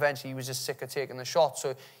up, and then eventually he was just sick of taking the shot.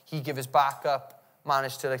 So he gave his back up,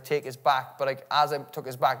 managed to like take his back, but like as I took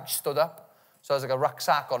his back, he stood up. So I was like a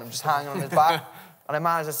rucksack on him, just hanging on his back. And I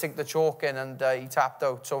managed to sink the choke in, and he tapped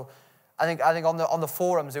out. So I think on the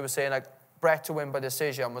forums they were saying like Brett to win by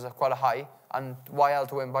decision was quite a high, and YL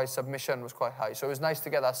to win by submission was quite high. So it was nice to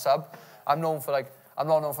get that sub. I'm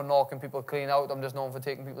not known for knocking people clean out. I'm just known for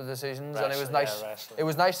taking people's decisions. And it was nice. It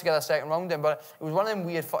was nice to get that second round in, but it was one of them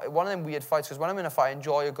weird fights. Because when I'm in a fight, I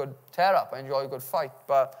enjoy a good tear up. I enjoy a good fight.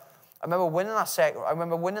 But I remember winning that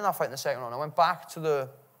fight in the second round. I went back to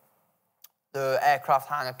the aircraft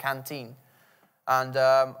hangar canteen, and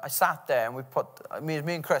I sat there, and we put me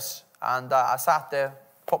and Chris, and I sat there,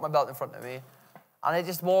 put my belt in front of me, and it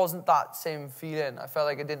just wasn't that same feeling. I felt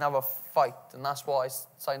like I didn't have a fight, and that's what I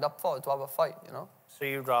signed up for, to have a fight, you know. So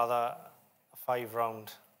you'd rather a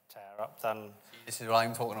 5-round tear-up than... This is what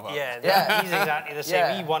I'm talking about. Yeah, he's exactly the same.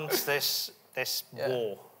 Yeah. He wants this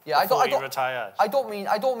war before he retires. I don't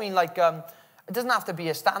mean like... it doesn't have to be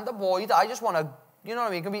a stand-up war either. I just want to... You know what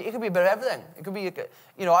I mean? It could be a bit of everything. It could be...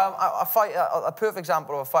 You know, a perfect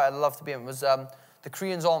example of a fight I'd love to be in was the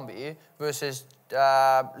Korean Zombie versus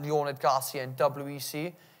Leonid Garcia in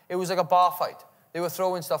WEC. It was like a bar fight. They were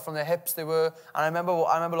throwing stuff from their hips. And I remember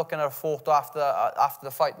looking at a photo after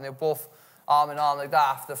the fight, and they were both arm in arm like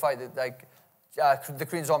that after the fight. The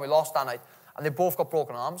Korean Zombie lost that night, and they both got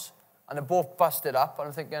broken arms, and they both busted up. And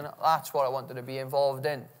I'm thinking, that's what I wanted to be involved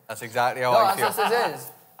in. That's exactly how I feel. That's what it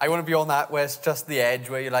is. I want to be on that where it's just the edge,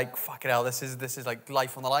 where you're like, fucking hell, this is like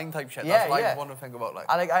life on the line type shit. That's what I want to think about. Like,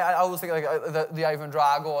 and I always think like the Ivan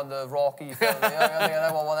Drago and the Rocky film. You know, I think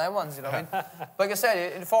I want one of them ones. You know what I mean? But like I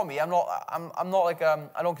said, for me, I'm not like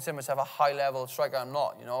I don't consider myself a high level striker. I'm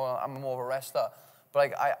not. You know, I'm more of a wrestler. But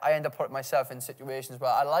like I end up putting myself in situations where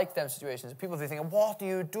I like them situations. People be thinking, what are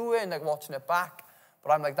you doing? Like watching it back.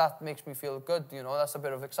 But I'm like, that makes me feel good, you know, that's a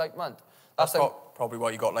bit of excitement. That's probably why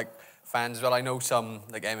you got, like, fans as well. I know some,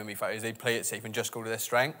 like, MMA fighters, they play it safe and just go to their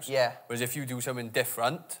strengths. Yeah. Whereas if you do something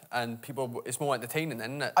different, and people, it's more entertaining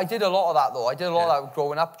then, isn't it? I did a lot of that, though. I did a lot of that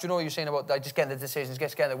growing up. Do you know what you're saying about just getting the decisions,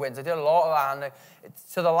 just getting the wins? I did a lot of that, and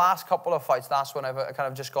to the last couple of fights, that's when I've kind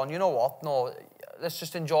of just gone, you know what, no, let's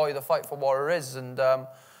just enjoy the fight for what it is. And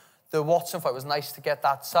the Watson fight was nice to get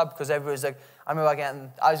that sub, because everybody's like, I remember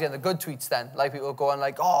I was getting the good tweets then, like people going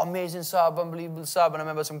like, oh, amazing sub, unbelievable sub, and I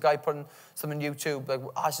remember some guy putting something on YouTube, like,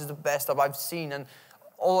 oh, this is the best sub I've seen, and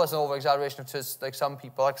all that's an over-exaggeration to, like, some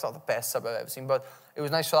people, like, it's not the best sub I've ever seen, but it was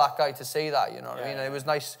nice for that guy to say that, you know what I mean? And it was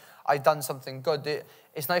nice, I'd done something good.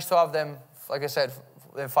 It's nice to have them, like I said,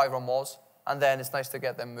 them 5-round wars, and then it's nice to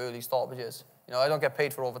get them early stoppages. You know, I don't get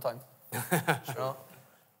paid for overtime. You know?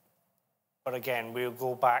 But again, we'll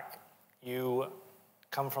go back. You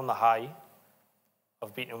come from the high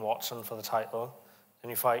of beating Watson for the title, then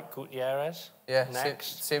you fight Gutierrez. Yeah,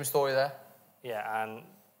 next. Same story there. Yeah, and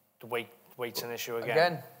the weight's an issue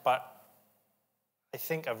again. But I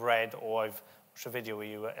think I've read or I've watched a video where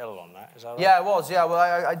you were ill on that. Is that right? Yeah, it was. Yeah, well,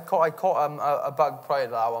 I caught a bug prior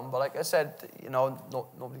to that one, but like I said, you know,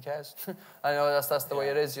 nobody cares. I know that's the way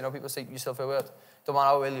it is. You know, people say you still feel weird. Don't matter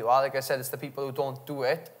how ill you are. Like I said, it's the people who don't do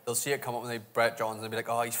it. They'll see it come up when they Brett Johns and they'll be like,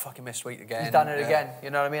 oh, he's fucking missed weight again. He's done it again.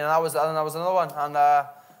 You know what I mean? And that was another one. And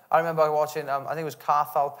I remember watching. I think it was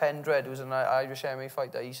Carthal Pendred, who was an Irish MMA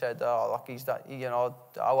fighter. He said, "Oh, look, he's that. You know,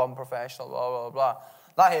 how unprofessional." Blah blah blah.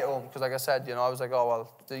 That hit home because, like I said, you know, I was like, "Oh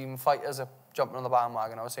well, do even fighters are jumping on the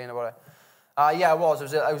bandwagon?" I was saying about it. Yeah, I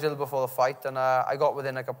was ill before the fight, and I got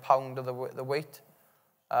within like a pound of the weight.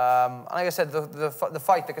 And like I said, the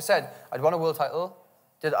fight, like I said, I'd won a world title.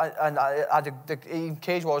 I had the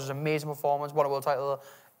Cage Wars was an amazing performance, won a world title.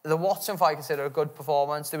 The Watson fight I consider a good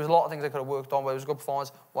performance. There was a lot of things I could have worked on, but it was a good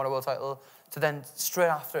performance, won a world title. To then straight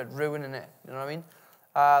after it, ruining it, you know what I mean?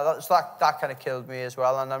 That kind of killed me as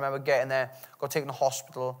well. And I remember getting there, got taken to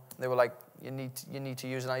hospital. They were like, you need to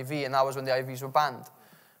use an IV, and that was when the IVs were banned.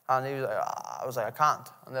 And I was like, I can't.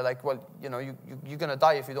 And they're like, well, you know, you're gonna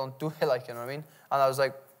die if you don't do it, like, you know what I mean? And I was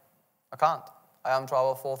like, I can't. I haven't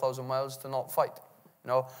traveled 4,000 miles to not fight. You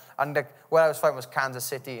know, and like, where I was fighting was Kansas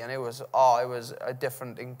City, and it was a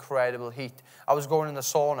different, incredible heat. I was going in the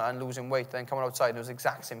sauna and losing weight, then coming outside, and it was the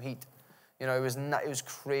exact same heat. You know, it was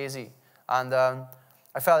crazy, and I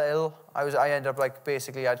felt ill. I ended up like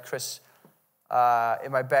basically I had Chris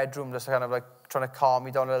in my bedroom, just kind of like trying to calm me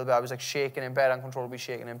down a little bit. I was like shaking in bed, uncontrollably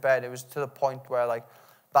shaking in bed. It was to the point where like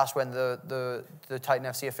that's when the Titan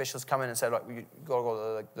FC officials come in and said, like, you gotta go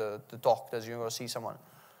to like the doctors, you gotta see someone.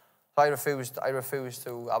 So I refused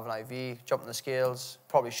to have an IV, jumped on the scales,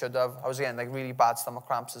 probably should have. I was getting like really bad stomach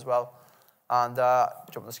cramps as well. And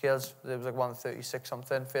jumped on the scales, it was like 136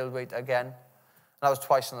 something, failed weight again. And that was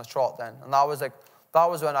twice on the trot then. And that was when that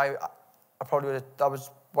was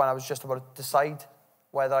when I was just about to decide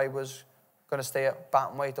whether I was gonna stay at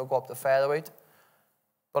bantamweight or go up to featherweight.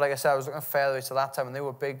 But like I said, I was looking at featherweights at that time, and they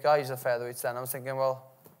were big guys at featherweights then. I was thinking,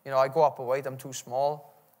 well, you know, I go up a weight, I'm too small.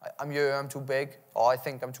 I'm too big, or I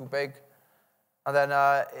think I'm too big. And then,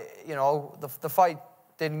 you know, the fight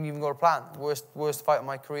didn't even go to plan. Worst fight of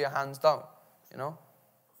my career, hands down, you know?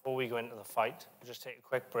 Before we go into the fight, we'll just take a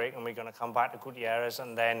quick break, and we're going to come back to Gutierrez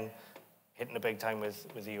and then hitting the big time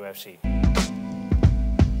with the UFC.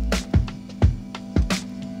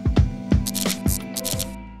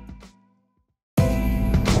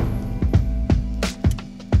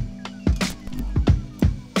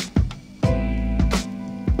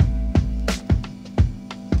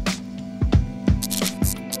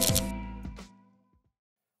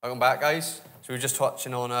 Welcome back, guys. So we were just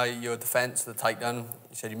touching on your defence of the Titan.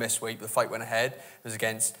 You said you missed weight, but the fight went ahead. It was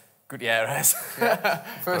against Gutierrez. Yeah.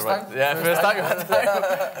 First time? Yeah, first time.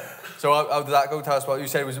 So how did that go? Tell us about it. You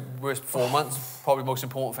said it was the worst performance. Probably the most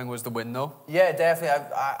important thing was the win, though. Yeah,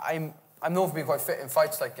 definitely. I'm known for being quite fit in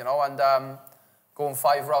fights, like, you know, and going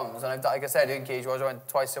 5 rounds. And like I said, in Cage Wars, I went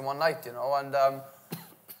twice in one night, you know. And I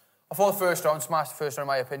fought the first round, smashed the first round in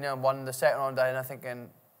my opinion, and won the second round, and I'm thinking,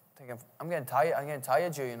 I'm getting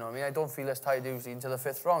tired, you know what I mean? I don't feel as tired usually until the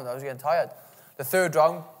 5th round. I was getting tired. The 3rd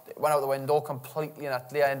round went out the window completely and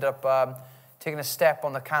utterly. I ended up taking a step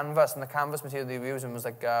on the canvas, and the canvas material they were using was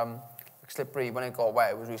like slippery. When it got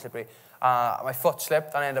wet, it was really slippery. My foot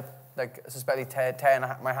slipped, and I ended up like suspectly tearing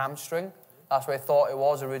my hamstring. That's what I thought it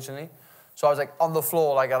was originally. So I was like on the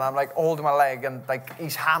floor, like, and I'm like holding my leg, and like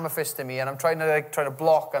he's hammer fisting me, and I'm trying to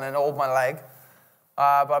block and then hold my leg.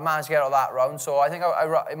 But I managed to get out of that round. So I think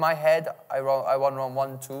in my head, I won round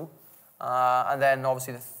 1, 2. And then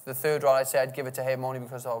obviously the 3rd round, I said I'd give it to him only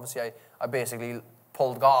because obviously I basically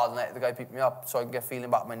pulled guard and the guy picked me up so I could get feeling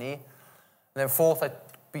back in my knee. And then fourth, I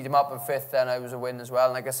beat him up, and fifth, then I was a win as well.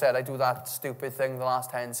 And like I said, I do that stupid thing the last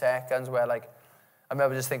 10 seconds where, like, I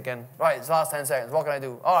remember just thinking, right, it's the last 10 seconds, what can I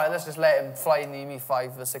do? All right, let's just let him fly knee me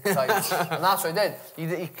 5 or 6 times. And that's what I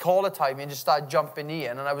did. He called a time and just started jumping knee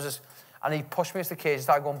in, and I was just, and he pushed me into the cage and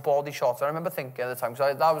started going body shots. And I remember thinking at the time,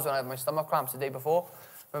 because that was when I had my stomach cramps the day before,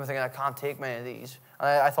 I remember thinking, I can't take many of these. And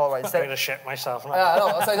I thought, right, instead... I'm going to shit myself now. Yeah, I know,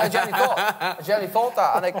 I genuinely thought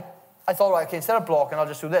that. And like, I thought, right, okay, instead of blocking, I'll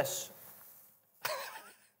just do this.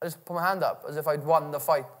 I just put my hand up as if I'd won the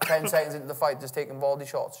fight. 10 seconds into the fight, just taking body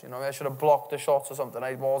shots. You know, I should have blocked the shots or something.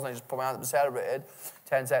 I wasn't. I just put my hand up and celebrated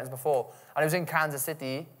 10 seconds before. And it was in Kansas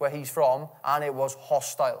City, where he's from, and it was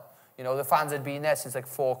hostile. You know, the fans had been there since like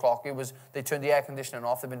 4 o'clock. They turned the air conditioning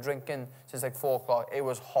off. They'd been drinking since like 4 o'clock. It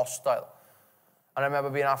was hostile. And I remember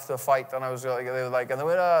being after the fight, and I was like, they were like, and they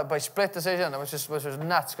were by split decision, which was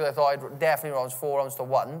nuts, because I thought I'd definitely rounds 4 rounds to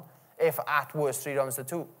 1, if at worst 3 rounds to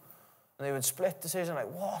 2. And they would split decision,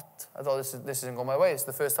 like, what? I thought, this isn't going my way. It's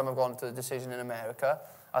the first time I've gone to a decision in America.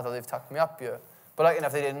 I thought they've tucked me up here. But like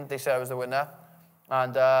enough, they didn't. They said I was the winner.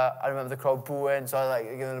 And I remember the crowd booing, so I like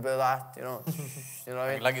giving it a bit of that, you know. You know what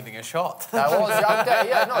I mean? Like you think a shot. I was out there,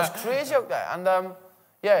 yeah. No, it's crazy out there. And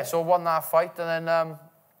yeah, so won that fight, and then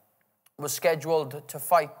was scheduled to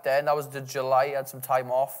fight then. That was the July. I had some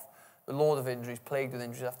time off. A load of injuries, plagued with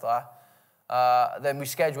injuries after that. Then we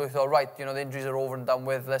scheduled, we thought, right, you know, the injuries are over and done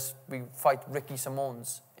with. We fight Ricky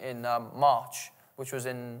Simons in March, which was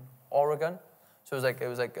in Oregon. So it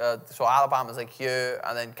was like so Alabama's like here,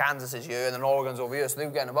 and then Kansas is here, and then Oregon's over here. So they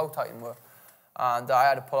were getting about tight, and I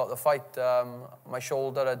had to pull out the fight. My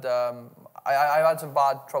shoulder had, I had some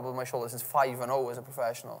bad trouble with my shoulder since 5-0 as a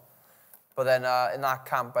professional. But then in that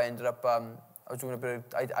camp, I ended up, I was doing a bit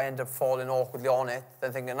of, I ended up falling awkwardly on it,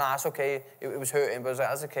 then thinking, nah, it's okay. It was hurting, but I was like,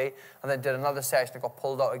 that's okay. And then did another session, I got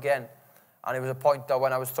pulled out again. And it was a point that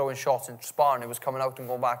when I was throwing shots in sparring, it was coming out and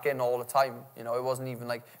going back in all the time. You know, it wasn't even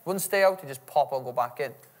like, it wouldn't stay out, you just pop out and go back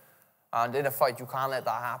in. And in a fight, you can't let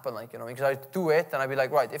that happen, like, you know, because I'd do it, and I'd be like,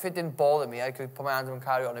 right, if it didn't bother me, I could put my hands up and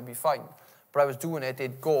carry on, it'd be fine. But I was doing it,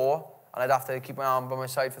 it'd go, and I'd have to keep my arm by my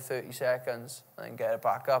side for 30 seconds, and then get it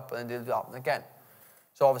back up, and then it'd happen again.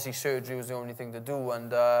 So obviously surgery was the only thing to do,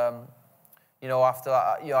 and you know, after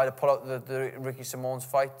that, you know, I had to pull out the Ricky Simons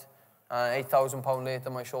fight, and 8,000 pounds later,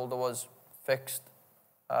 my shoulder was fixed.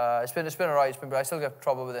 It's been all right. I still get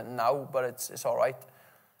trouble with it now, but it's all right.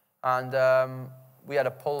 And we had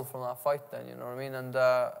a pull from that fight then, you know what I mean? And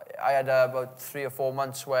I had about 3 or 4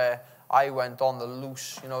 months where I went on the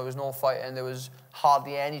loose. You know, there was no fighting. There was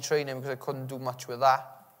hardly any training because I couldn't do much with that.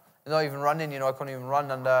 Not even running, you know, I couldn't even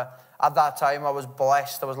run. And at that time, I was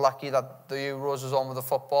blessed. I was lucky that the Euros was on with the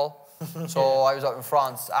football. So I was out in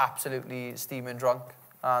France, absolutely steaming drunk.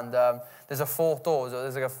 And there's a photo,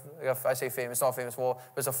 there's like I say famous, not famous photo,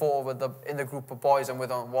 there's a photo with in the group of boys I'm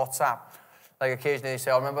with on WhatsApp. Like occasionally they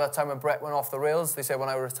say, I remember that time when Brett went off the rails, they say when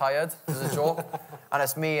I retired, as a joke. And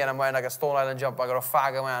it's me, and I'm wearing like a Stone Island jump, I got a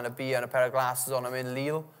fag in my hand, a beer and a pair of glasses on, I'm in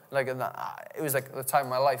Lille. Like, it was like the time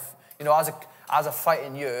of my life. You know, as a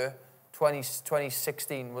fighting year,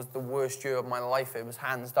 2016 was the worst year of my life. It was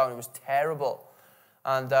hands down, it was terrible.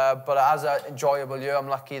 And but as an enjoyable year, I'm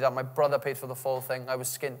lucky that my brother paid for the full thing. I was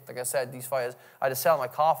skint, like I said, these fighters. I had to sell my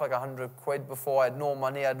car for like 100 quid before. I had no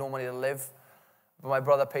money to live. But my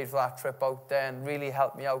brother paid for that trip out there and really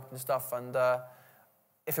helped me out and stuff. And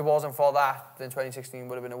if it wasn't for that, then 2016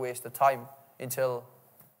 would have been a waste of time until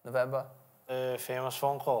November. The famous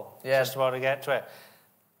phone call. Yeah. Just about to get to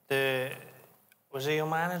it. Was it your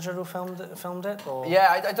manager who filmed it? Or?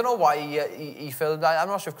 Yeah, I don't know why he filmed that. I'm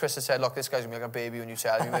not sure if Chris had said, look, this guy's going to be like a baby when you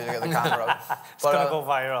sell him. You better get the camera out. It's going to go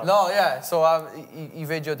viral. No, yeah. So he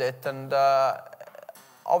videoed it. And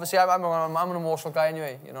obviously, I'm an emotional guy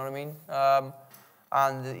anyway. You know what I mean?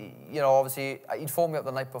 And, you know, obviously, he'd phoned me up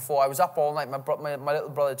the night before. I was up all night. My little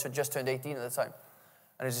brother just turned 18 at the time.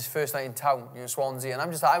 And it was his first night in town, you know, Swansea. And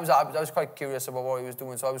I was quite curious about what he was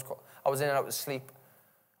doing. So I was in and out of sleep.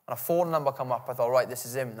 And a phone number come up. I thought, right, this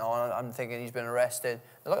is him now. And I'm thinking he's been arrested.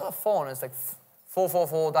 I look at the phone, and it's like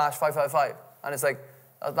 444-555. And it's like,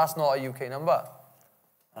 that's not a UK number.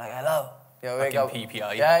 I'm like, hello. You know, like in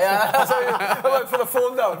PPI. Yeah. So I went for the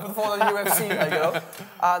phone down, put the phone on UFC, like, you know.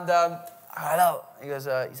 And hello. He goes,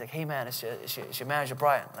 he's like, hey, man, it's your manager,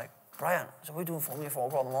 Brian. I'm like, Brian? So what are you doing for me at 4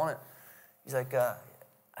 o'clock in the morning? He's like,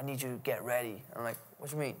 I need you to get ready. And I'm like, what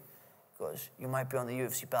do you mean? He goes, you might be on the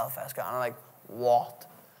UFC Belfast card. And I'm like, what?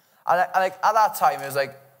 And like, at that time, it was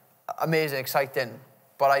like amazing, exciting.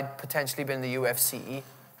 But I'd potentially been in the UFC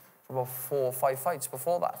for about 4 or 5 fights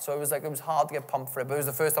before that. So it was hard to get pumped for it. But it was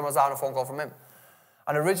the first time I was having a phone call from him.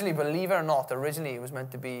 And originally, believe it or not, originally it was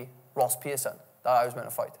meant to be Ross Pearson that I was meant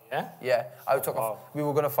to fight. Yeah? Yeah. We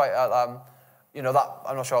were going to fight at, you know, that,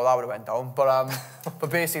 I'm not sure how that would have went down, but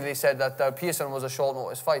basically they said that Pearson was a short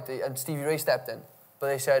notice fight, and Stevie Ray stepped in. But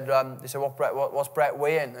they said, what's Brett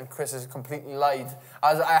weighing? And Chris has completely lied.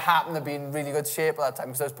 I happened to be in really good shape at that time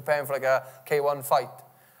because I was preparing for like a K1 fight.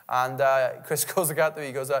 And Chris goes to me,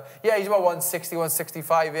 he goes, yeah, he's about 160,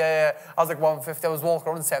 165, yeah. I was like 150, I was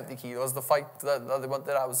walking around 70 kilos. The fight that they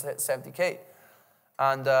wanted, I was hit 70k.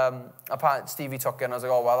 And apparently Stevie took it, and I was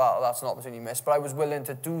like, oh, well, that's an opportunity missed. But I was willing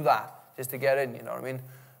to do that just to get in, you know what I mean?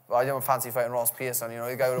 But I didn't fancy fighting Ross Pearson, you know,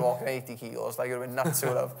 the guy would have walked 80 kilos, like it would have been nuts,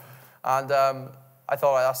 would have. And I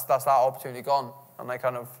thought, that's that opportunity gone. And I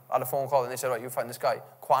kind of had a phone call, and they said, right, you find this guy,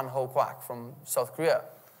 Kwan Ho Kwak from South Korea.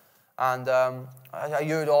 And I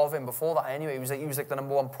heard of him before that anyway. He was like the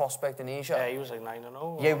 #1 prospect in Asia. Yeah, he was like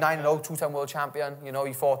 9-0. Yeah, 9-0, two-time world champion. You know,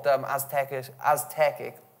 he fought Aztecic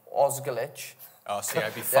Ozgalic. Oh, see,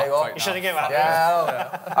 I'd be fucked right now. You should have given that.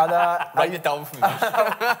 Yeah. And, write it down for me.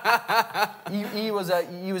 he was a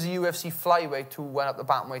UFC flyweight who went up the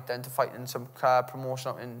bantamweight then to fight in some promotion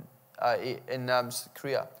up in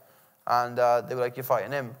Korea. And they were like, you're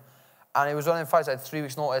fighting him. And it was one of the fights, I had 3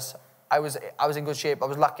 weeks' notice. I was in good shape. I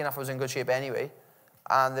was lucky enough I was in good shape anyway.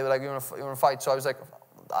 And they were like, you want to fight? So I was like,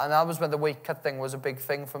 and that was when the weight cut thing was a big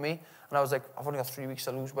thing for me. And I was like, I've only got 3 weeks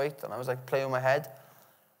to lose weight. And I was like playing with my head.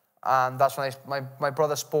 And that's when my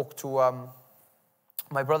brother spoke to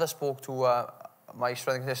my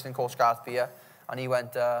strength and conditioning coach, Gareth Beer. And he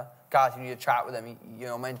went, Gareth, you need to chat with him. You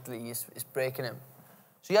know, mentally, he's breaking him.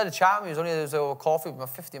 So he had a chat with me. There was a coffee with him, a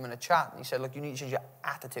 50-minute chat. And he said, look, you need to change your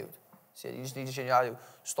attitude. He said, you just need to change your attitude.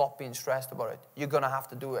 Stop being stressed about it. You're going to have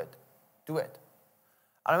to do it. Do it.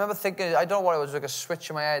 And I remember thinking, I don't know what it was, like a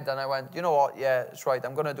switch in my head. And I went, you know what? Yeah, it's right.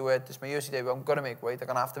 I'm going to do it. It's my UFC debut. I'm going to make weight. I'm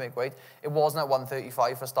going to have to make weight. It wasn't at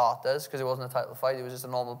 135 for starters because it wasn't a title fight. It was just a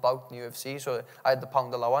normal bout in the UFC. So I had the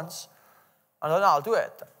pound allowance. And I thought, no, I'll do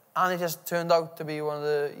it. And it just turned out to be one of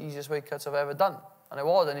the easiest weight cuts I've ever done. And it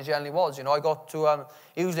was, and it generally was. You know, I got to,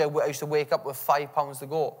 usually I used to wake up with 5 pounds to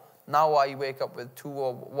go. Now I wake up with 1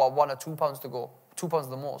 or 2 pounds to go. 2 pounds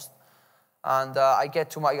the most. And I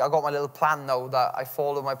got my little plan now that I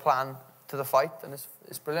follow my plan to the fight, and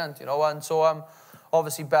it's brilliant, you know. And so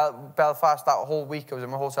obviously Belfast, that whole week I was in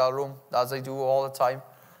my hotel room, as I do all the time.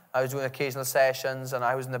 I was doing occasional sessions, and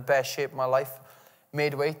I was in the best shape of my life.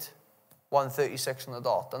 Made weight, 136 on the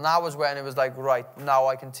dot. And that was when it was like, right, now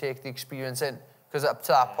I can take the experience in. Because up to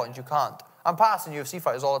that point, you can't. I'm passing UFC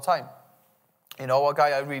fighters all the time. You know, a guy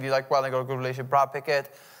I really like, well, I got a good relationship, Brad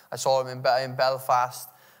Pickett. I saw him in Belfast.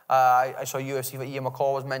 I saw UFC, but Ian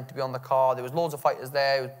McCall was meant to be on the card. There was loads of fighters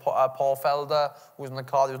there. There was Paul Felder, who was on the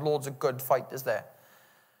card. There was loads of good fighters there.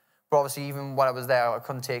 But obviously, even when I was there, I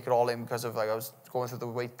couldn't take it all in because of, like, I was going through the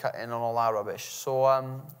weight cutting and all that rubbish. So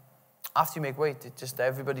after you make weight, it just,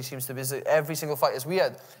 everybody seems to be, every single fight is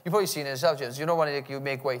weird. You've probably seen it yourself, James. You know when you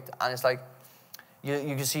make weight and it's like,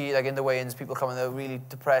 you can see, like, in the weigh-ins, people come in, they're really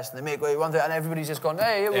depressed, and they make weight one day, and everybody's just going,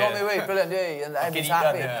 hey, we got my weight, brilliant, hey, and everybody's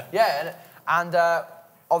happy. Yeah, and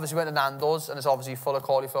obviously went to Nando's, and it's obviously full of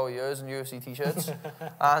cauliflower ears and UFC T-shirts.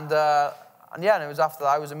 and it was after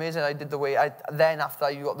that, it was amazing. I did the weigh, then after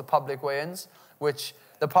that, you got the public weigh-ins, which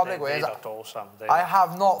the public weigh-ins, awesome. I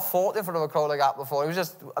have not fought in front of a crowd like that before. It was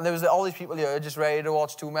just, and there was all these people here just ready to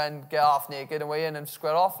watch 2 men get half naked and weigh in and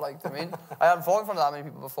square off, like, I mean, I hadn't fought in front of that many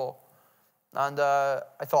people before. And I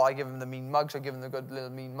thought I'd give him the mean mug, so I give him the good little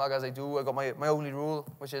mean mug as I do. I got my only rule,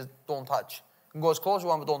 which is don't touch. You can go as close as you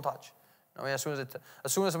want, but don't touch. I mean, as soon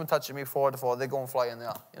as someone touches me forward to forward, they go and fly in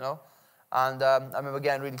there, you know. And I remember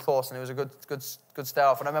getting really close, and it was a good stare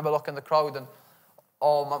off. And I remember looking at the crowd, and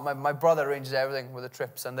my brother arranges everything with the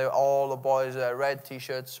trips, and all the boys red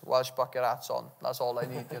T-shirts, Welsh bucket hats on. That's all I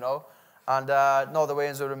need, you know. And no, the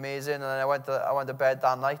weigh-ins were amazing. And then I went to bed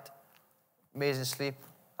that night, amazing sleep.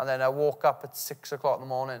 And then I woke up at 6 o'clock in the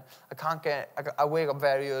morning. I wake up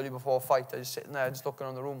very early before a fight. I just sitting there, just looking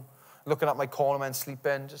around the room, looking at my corner men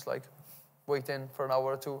sleeping, just like waiting for an hour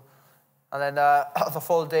or two. And then the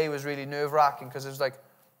full day was really nerve-wracking because it's like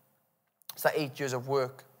 8 years of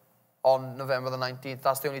work on November the 19th.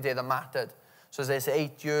 That's the only day that mattered. So there's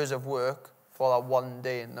 8 years of work for that one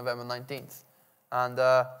day in November 19th.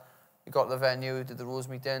 And we got to the venue, did the rules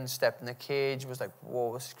meeting, stepped in the cage. It was like,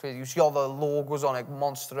 whoa, this is crazy. You see all the logos on, like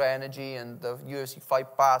Monster Energy and the UFC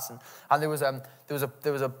Fight Pass, and there was a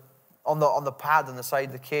on the pad on the side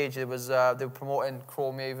of the cage. There was they were promoting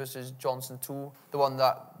Cormier versus Johnson 2, the one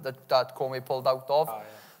that Cormier pulled out of. Oh, yeah.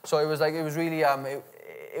 So it was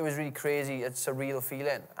really crazy. It's a surreal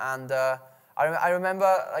feeling, and I remember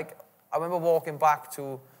walking back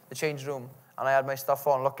to the change room. and I had my stuff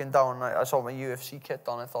on, looking down, and I saw my UFC kit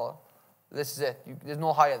on. I thought, this is it. There's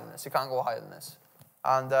no higher than this. You can't go higher than this.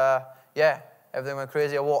 And yeah, everything went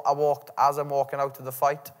crazy. I walked as I'm walking out to the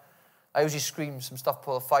fight. I usually scream some stuff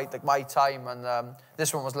before the fight, like my time, and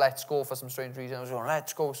this one was let's go for some strange reason. I was going,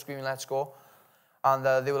 let's go, screaming, let's go. And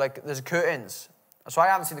they were like, there's curtains. So I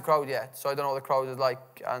haven't seen the crowd yet, so I don't know what the crowd is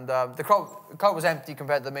like. And the crowd was empty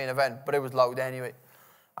compared to the main event, but it was loud anyway.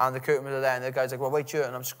 And the curtain was there, and the guy's like, well, wait here,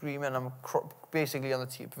 and I'm screaming, I'm basically on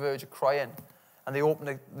the verge of crying. And they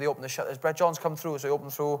open the shutters. Brett John's come through, so he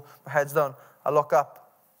opened through, my head's down. I look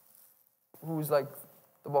up. Who's like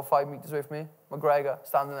about 5 meters away from me? McGregor,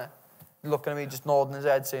 standing there, looking at me, just nodding his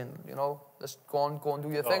head, saying, you know, let's go and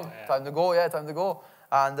do your thing. Yeah. Time to go, yeah, time to go.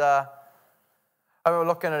 And I remember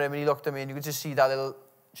looking at him, and he looked at me, and you could just see that little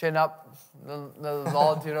chin up, little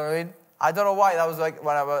nod, you know what I mean? I don't know why, that was like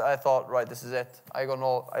whenever I thought, right, this is it.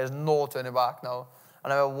 There's no turning back now.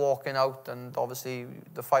 And I remember walking out, and obviously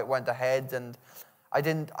the fight went ahead, and I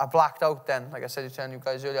blacked out then. Like I said to you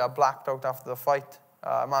guys earlier, I blacked out after the fight.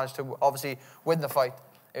 I managed to obviously win the fight.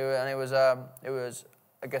 It was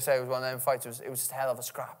like I said, it was one of them fights. It was just a hell of a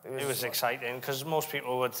scrap. It was exciting because most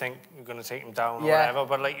people would think you're going to take him down or whatever.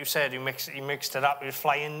 But like you said, he mixed it up. He was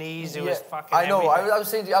flying knees. It was fucking. I know. I was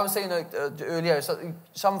saying like, earlier.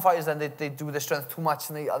 Some fighters then they do their strength too much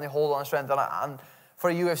and they hold on to strength. And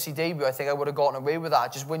for a UFC debut, I think I would have gotten away with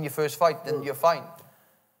that. Just win your first fight, then you're fine.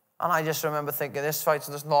 And I just remember thinking, this fight's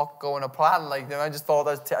just not going to plan. Like, you know, I just thought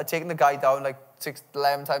I'd taken the guy down like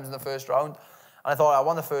 11 times in the first round. And I thought I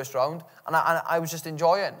won the first round, and I was just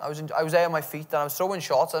enjoying. I was there on my feet, and I was throwing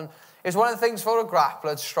shots, and it's one of the things for a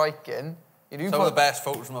grappler striking. Some of the best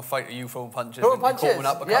photos from a fight are you throwing punches. Throwing punches, coming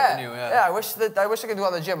up a yeah. I wish I could do it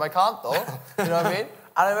in the gym. I can't though. You know what I mean? And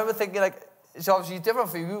I remember thinking like, it's obviously different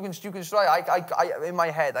for you. You can strike. I in my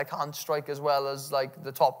head, I can't strike as well as like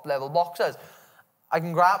the top level boxers. I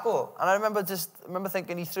can grapple, and I remember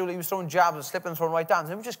thinking he was throwing jabs and slipping, throwing right hands,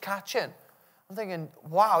 and he was just catching. I'm thinking,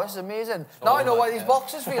 wow, this is amazing. Now I know why these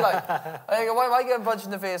boxers feel like. I think, why am I getting punched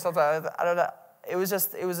in the face all the time? I don't know. It was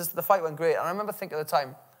just, the fight went great. And I remember thinking at the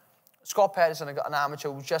time, Scott Pedersen, an amateur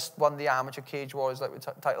who just won the Amateur Cage Wars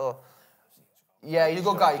title. Yeah, he's a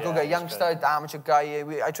good guy, young stud, amateur guy.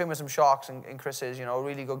 I train with some Sharks and Chris's, you know,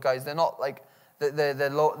 really good guys. They're not like,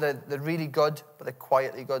 they're really good, but they're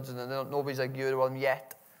quietly good, and nobody's like heard of them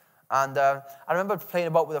yet. And I remember playing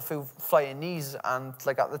about with a few flying knees, and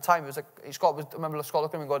like at the time, it was like, I remember Scott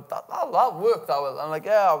looking at me and going, that'll work, that will. I'm like,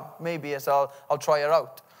 yeah, maybe, yes, I'll try her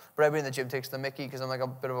out. But everybody in the gym takes the mickey because I'm like a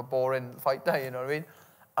bit of a boring fighter, you know what I mean?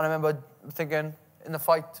 And I remember thinking, in the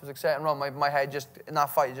fight, it was like second round, my head just, in that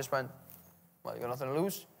fight, it just went, well, you got nothing to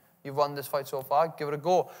lose. You've won this fight so far, give it a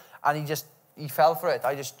go. And he fell for it.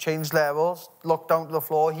 I just changed levels, looked down to the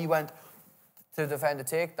floor, he went to defend a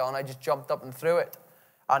takedown, I just jumped up and threw it.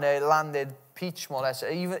 And it landed peach, more or less.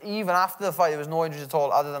 Even after the fight, there was no injuries at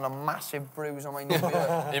all, other than a massive bruise on my knee.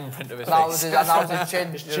 Imprint of his face. And that was his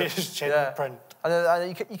chin. Just chin print.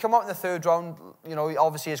 And he come out in the third round, you know,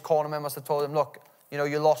 obviously his cornerman must have told him, look, you know,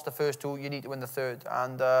 you lost the first two, you need to win the third.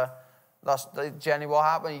 And that's generally what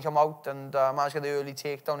happened. He come out and managed to get the early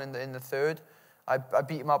takedown in the third. I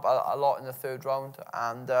beat him up a lot in the third round.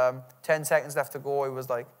 And 10 seconds left to go,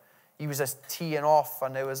 he was just teeing off,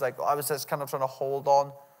 and it was like, I was just kind of trying to hold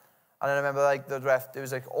on. And then I remember like the ref, it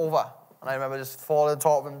was like over. And I remember just falling on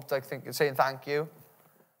top of him, like saying thank you.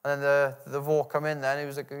 And then the vote come in then, he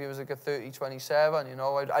was like a 30-27, you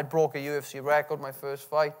know. I'd broke a UFC record my first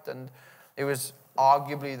fight, and it was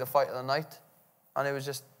arguably the fight of the night. And it was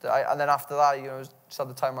just, and then after that, you know, it was just at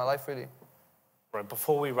the time of my life, really. Right,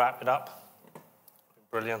 before we wrap it up,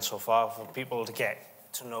 brilliant so far for people to get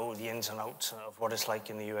to know the ins and outs of what it's like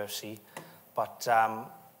in the UFC. But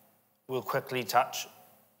we'll quickly touch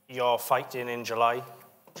your fight in July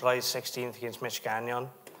 16th against Mitch Gagnon,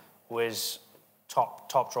 was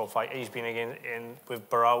top draw fight. He's been in with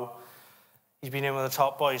Barrow. He's been in with the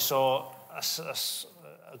top boys, so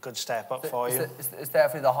a good step up for you. It's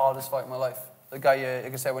definitely the hardest fight in my life. The guy,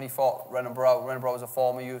 like I said, when he fought Renan Barrow was a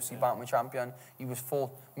former UFC bantamweight champion.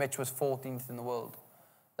 Mitch was 14th in the world.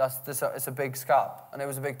 It's a big scalp, and it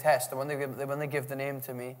was a big test. And when they give the name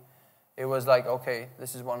to me, it was like, okay,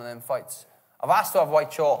 this is one of them fights. I've asked to have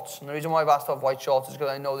white shorts, and the reason why I've asked to have white shorts is because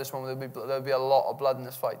I know this one there'll be a lot of blood in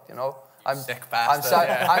this fight. You know, sick bastard.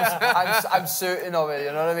 I'm certain of it.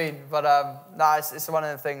 You know what I mean? But it's one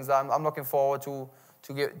of the things that I'm looking forward to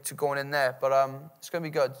going in there. But it's gonna be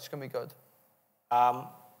good. It's gonna be good.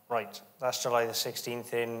 Right, that's July the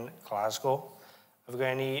 16th in Glasgow. Have you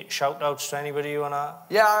got any shout-outs to anybody you want to...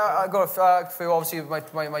 Yeah, I got a few, obviously,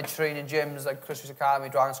 my training gyms, like Christmas Academy,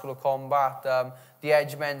 Dragon School of Combat, the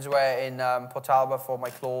Edge Menswear in Port Talbot for my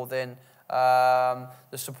clothing, the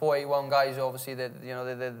Support 81 guys, obviously,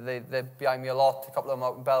 they're behind me a lot. A couple of them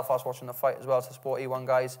out in Belfast watching the fight as well, so Support 81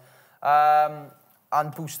 guys.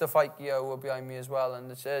 And Booster Fight Gear who are behind me as well. And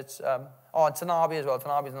and Tanabe as well.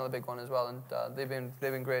 Tanabe's another big one as well. And they've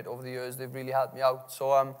been great over the years. They've really helped me out.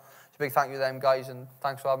 So it's a big thank you to them guys, and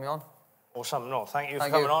thanks for having me on. Awesome. No, thank you for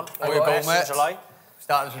coming on. There you go, mate. July.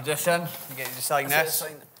 Start a tradition. You get you to sign this.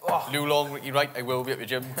 Lou Long, you're right, I will be at the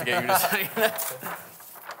gym to get you to sign it.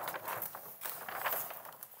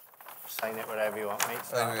 Sign it wherever you want, mate.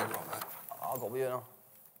 Sign it wherever you want, mate. I'll go with you now.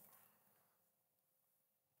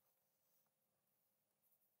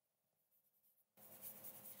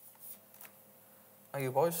 Thank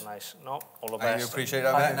you, boys. Nice. No, all the I best. appreciate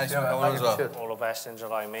that, mate. Nice to meet you as well. All the best in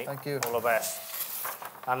July, mate. Thank you. All the best.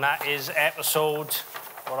 And that is episode,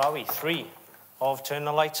 3 of Turn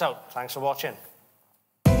the Lights Out. Thanks for watching.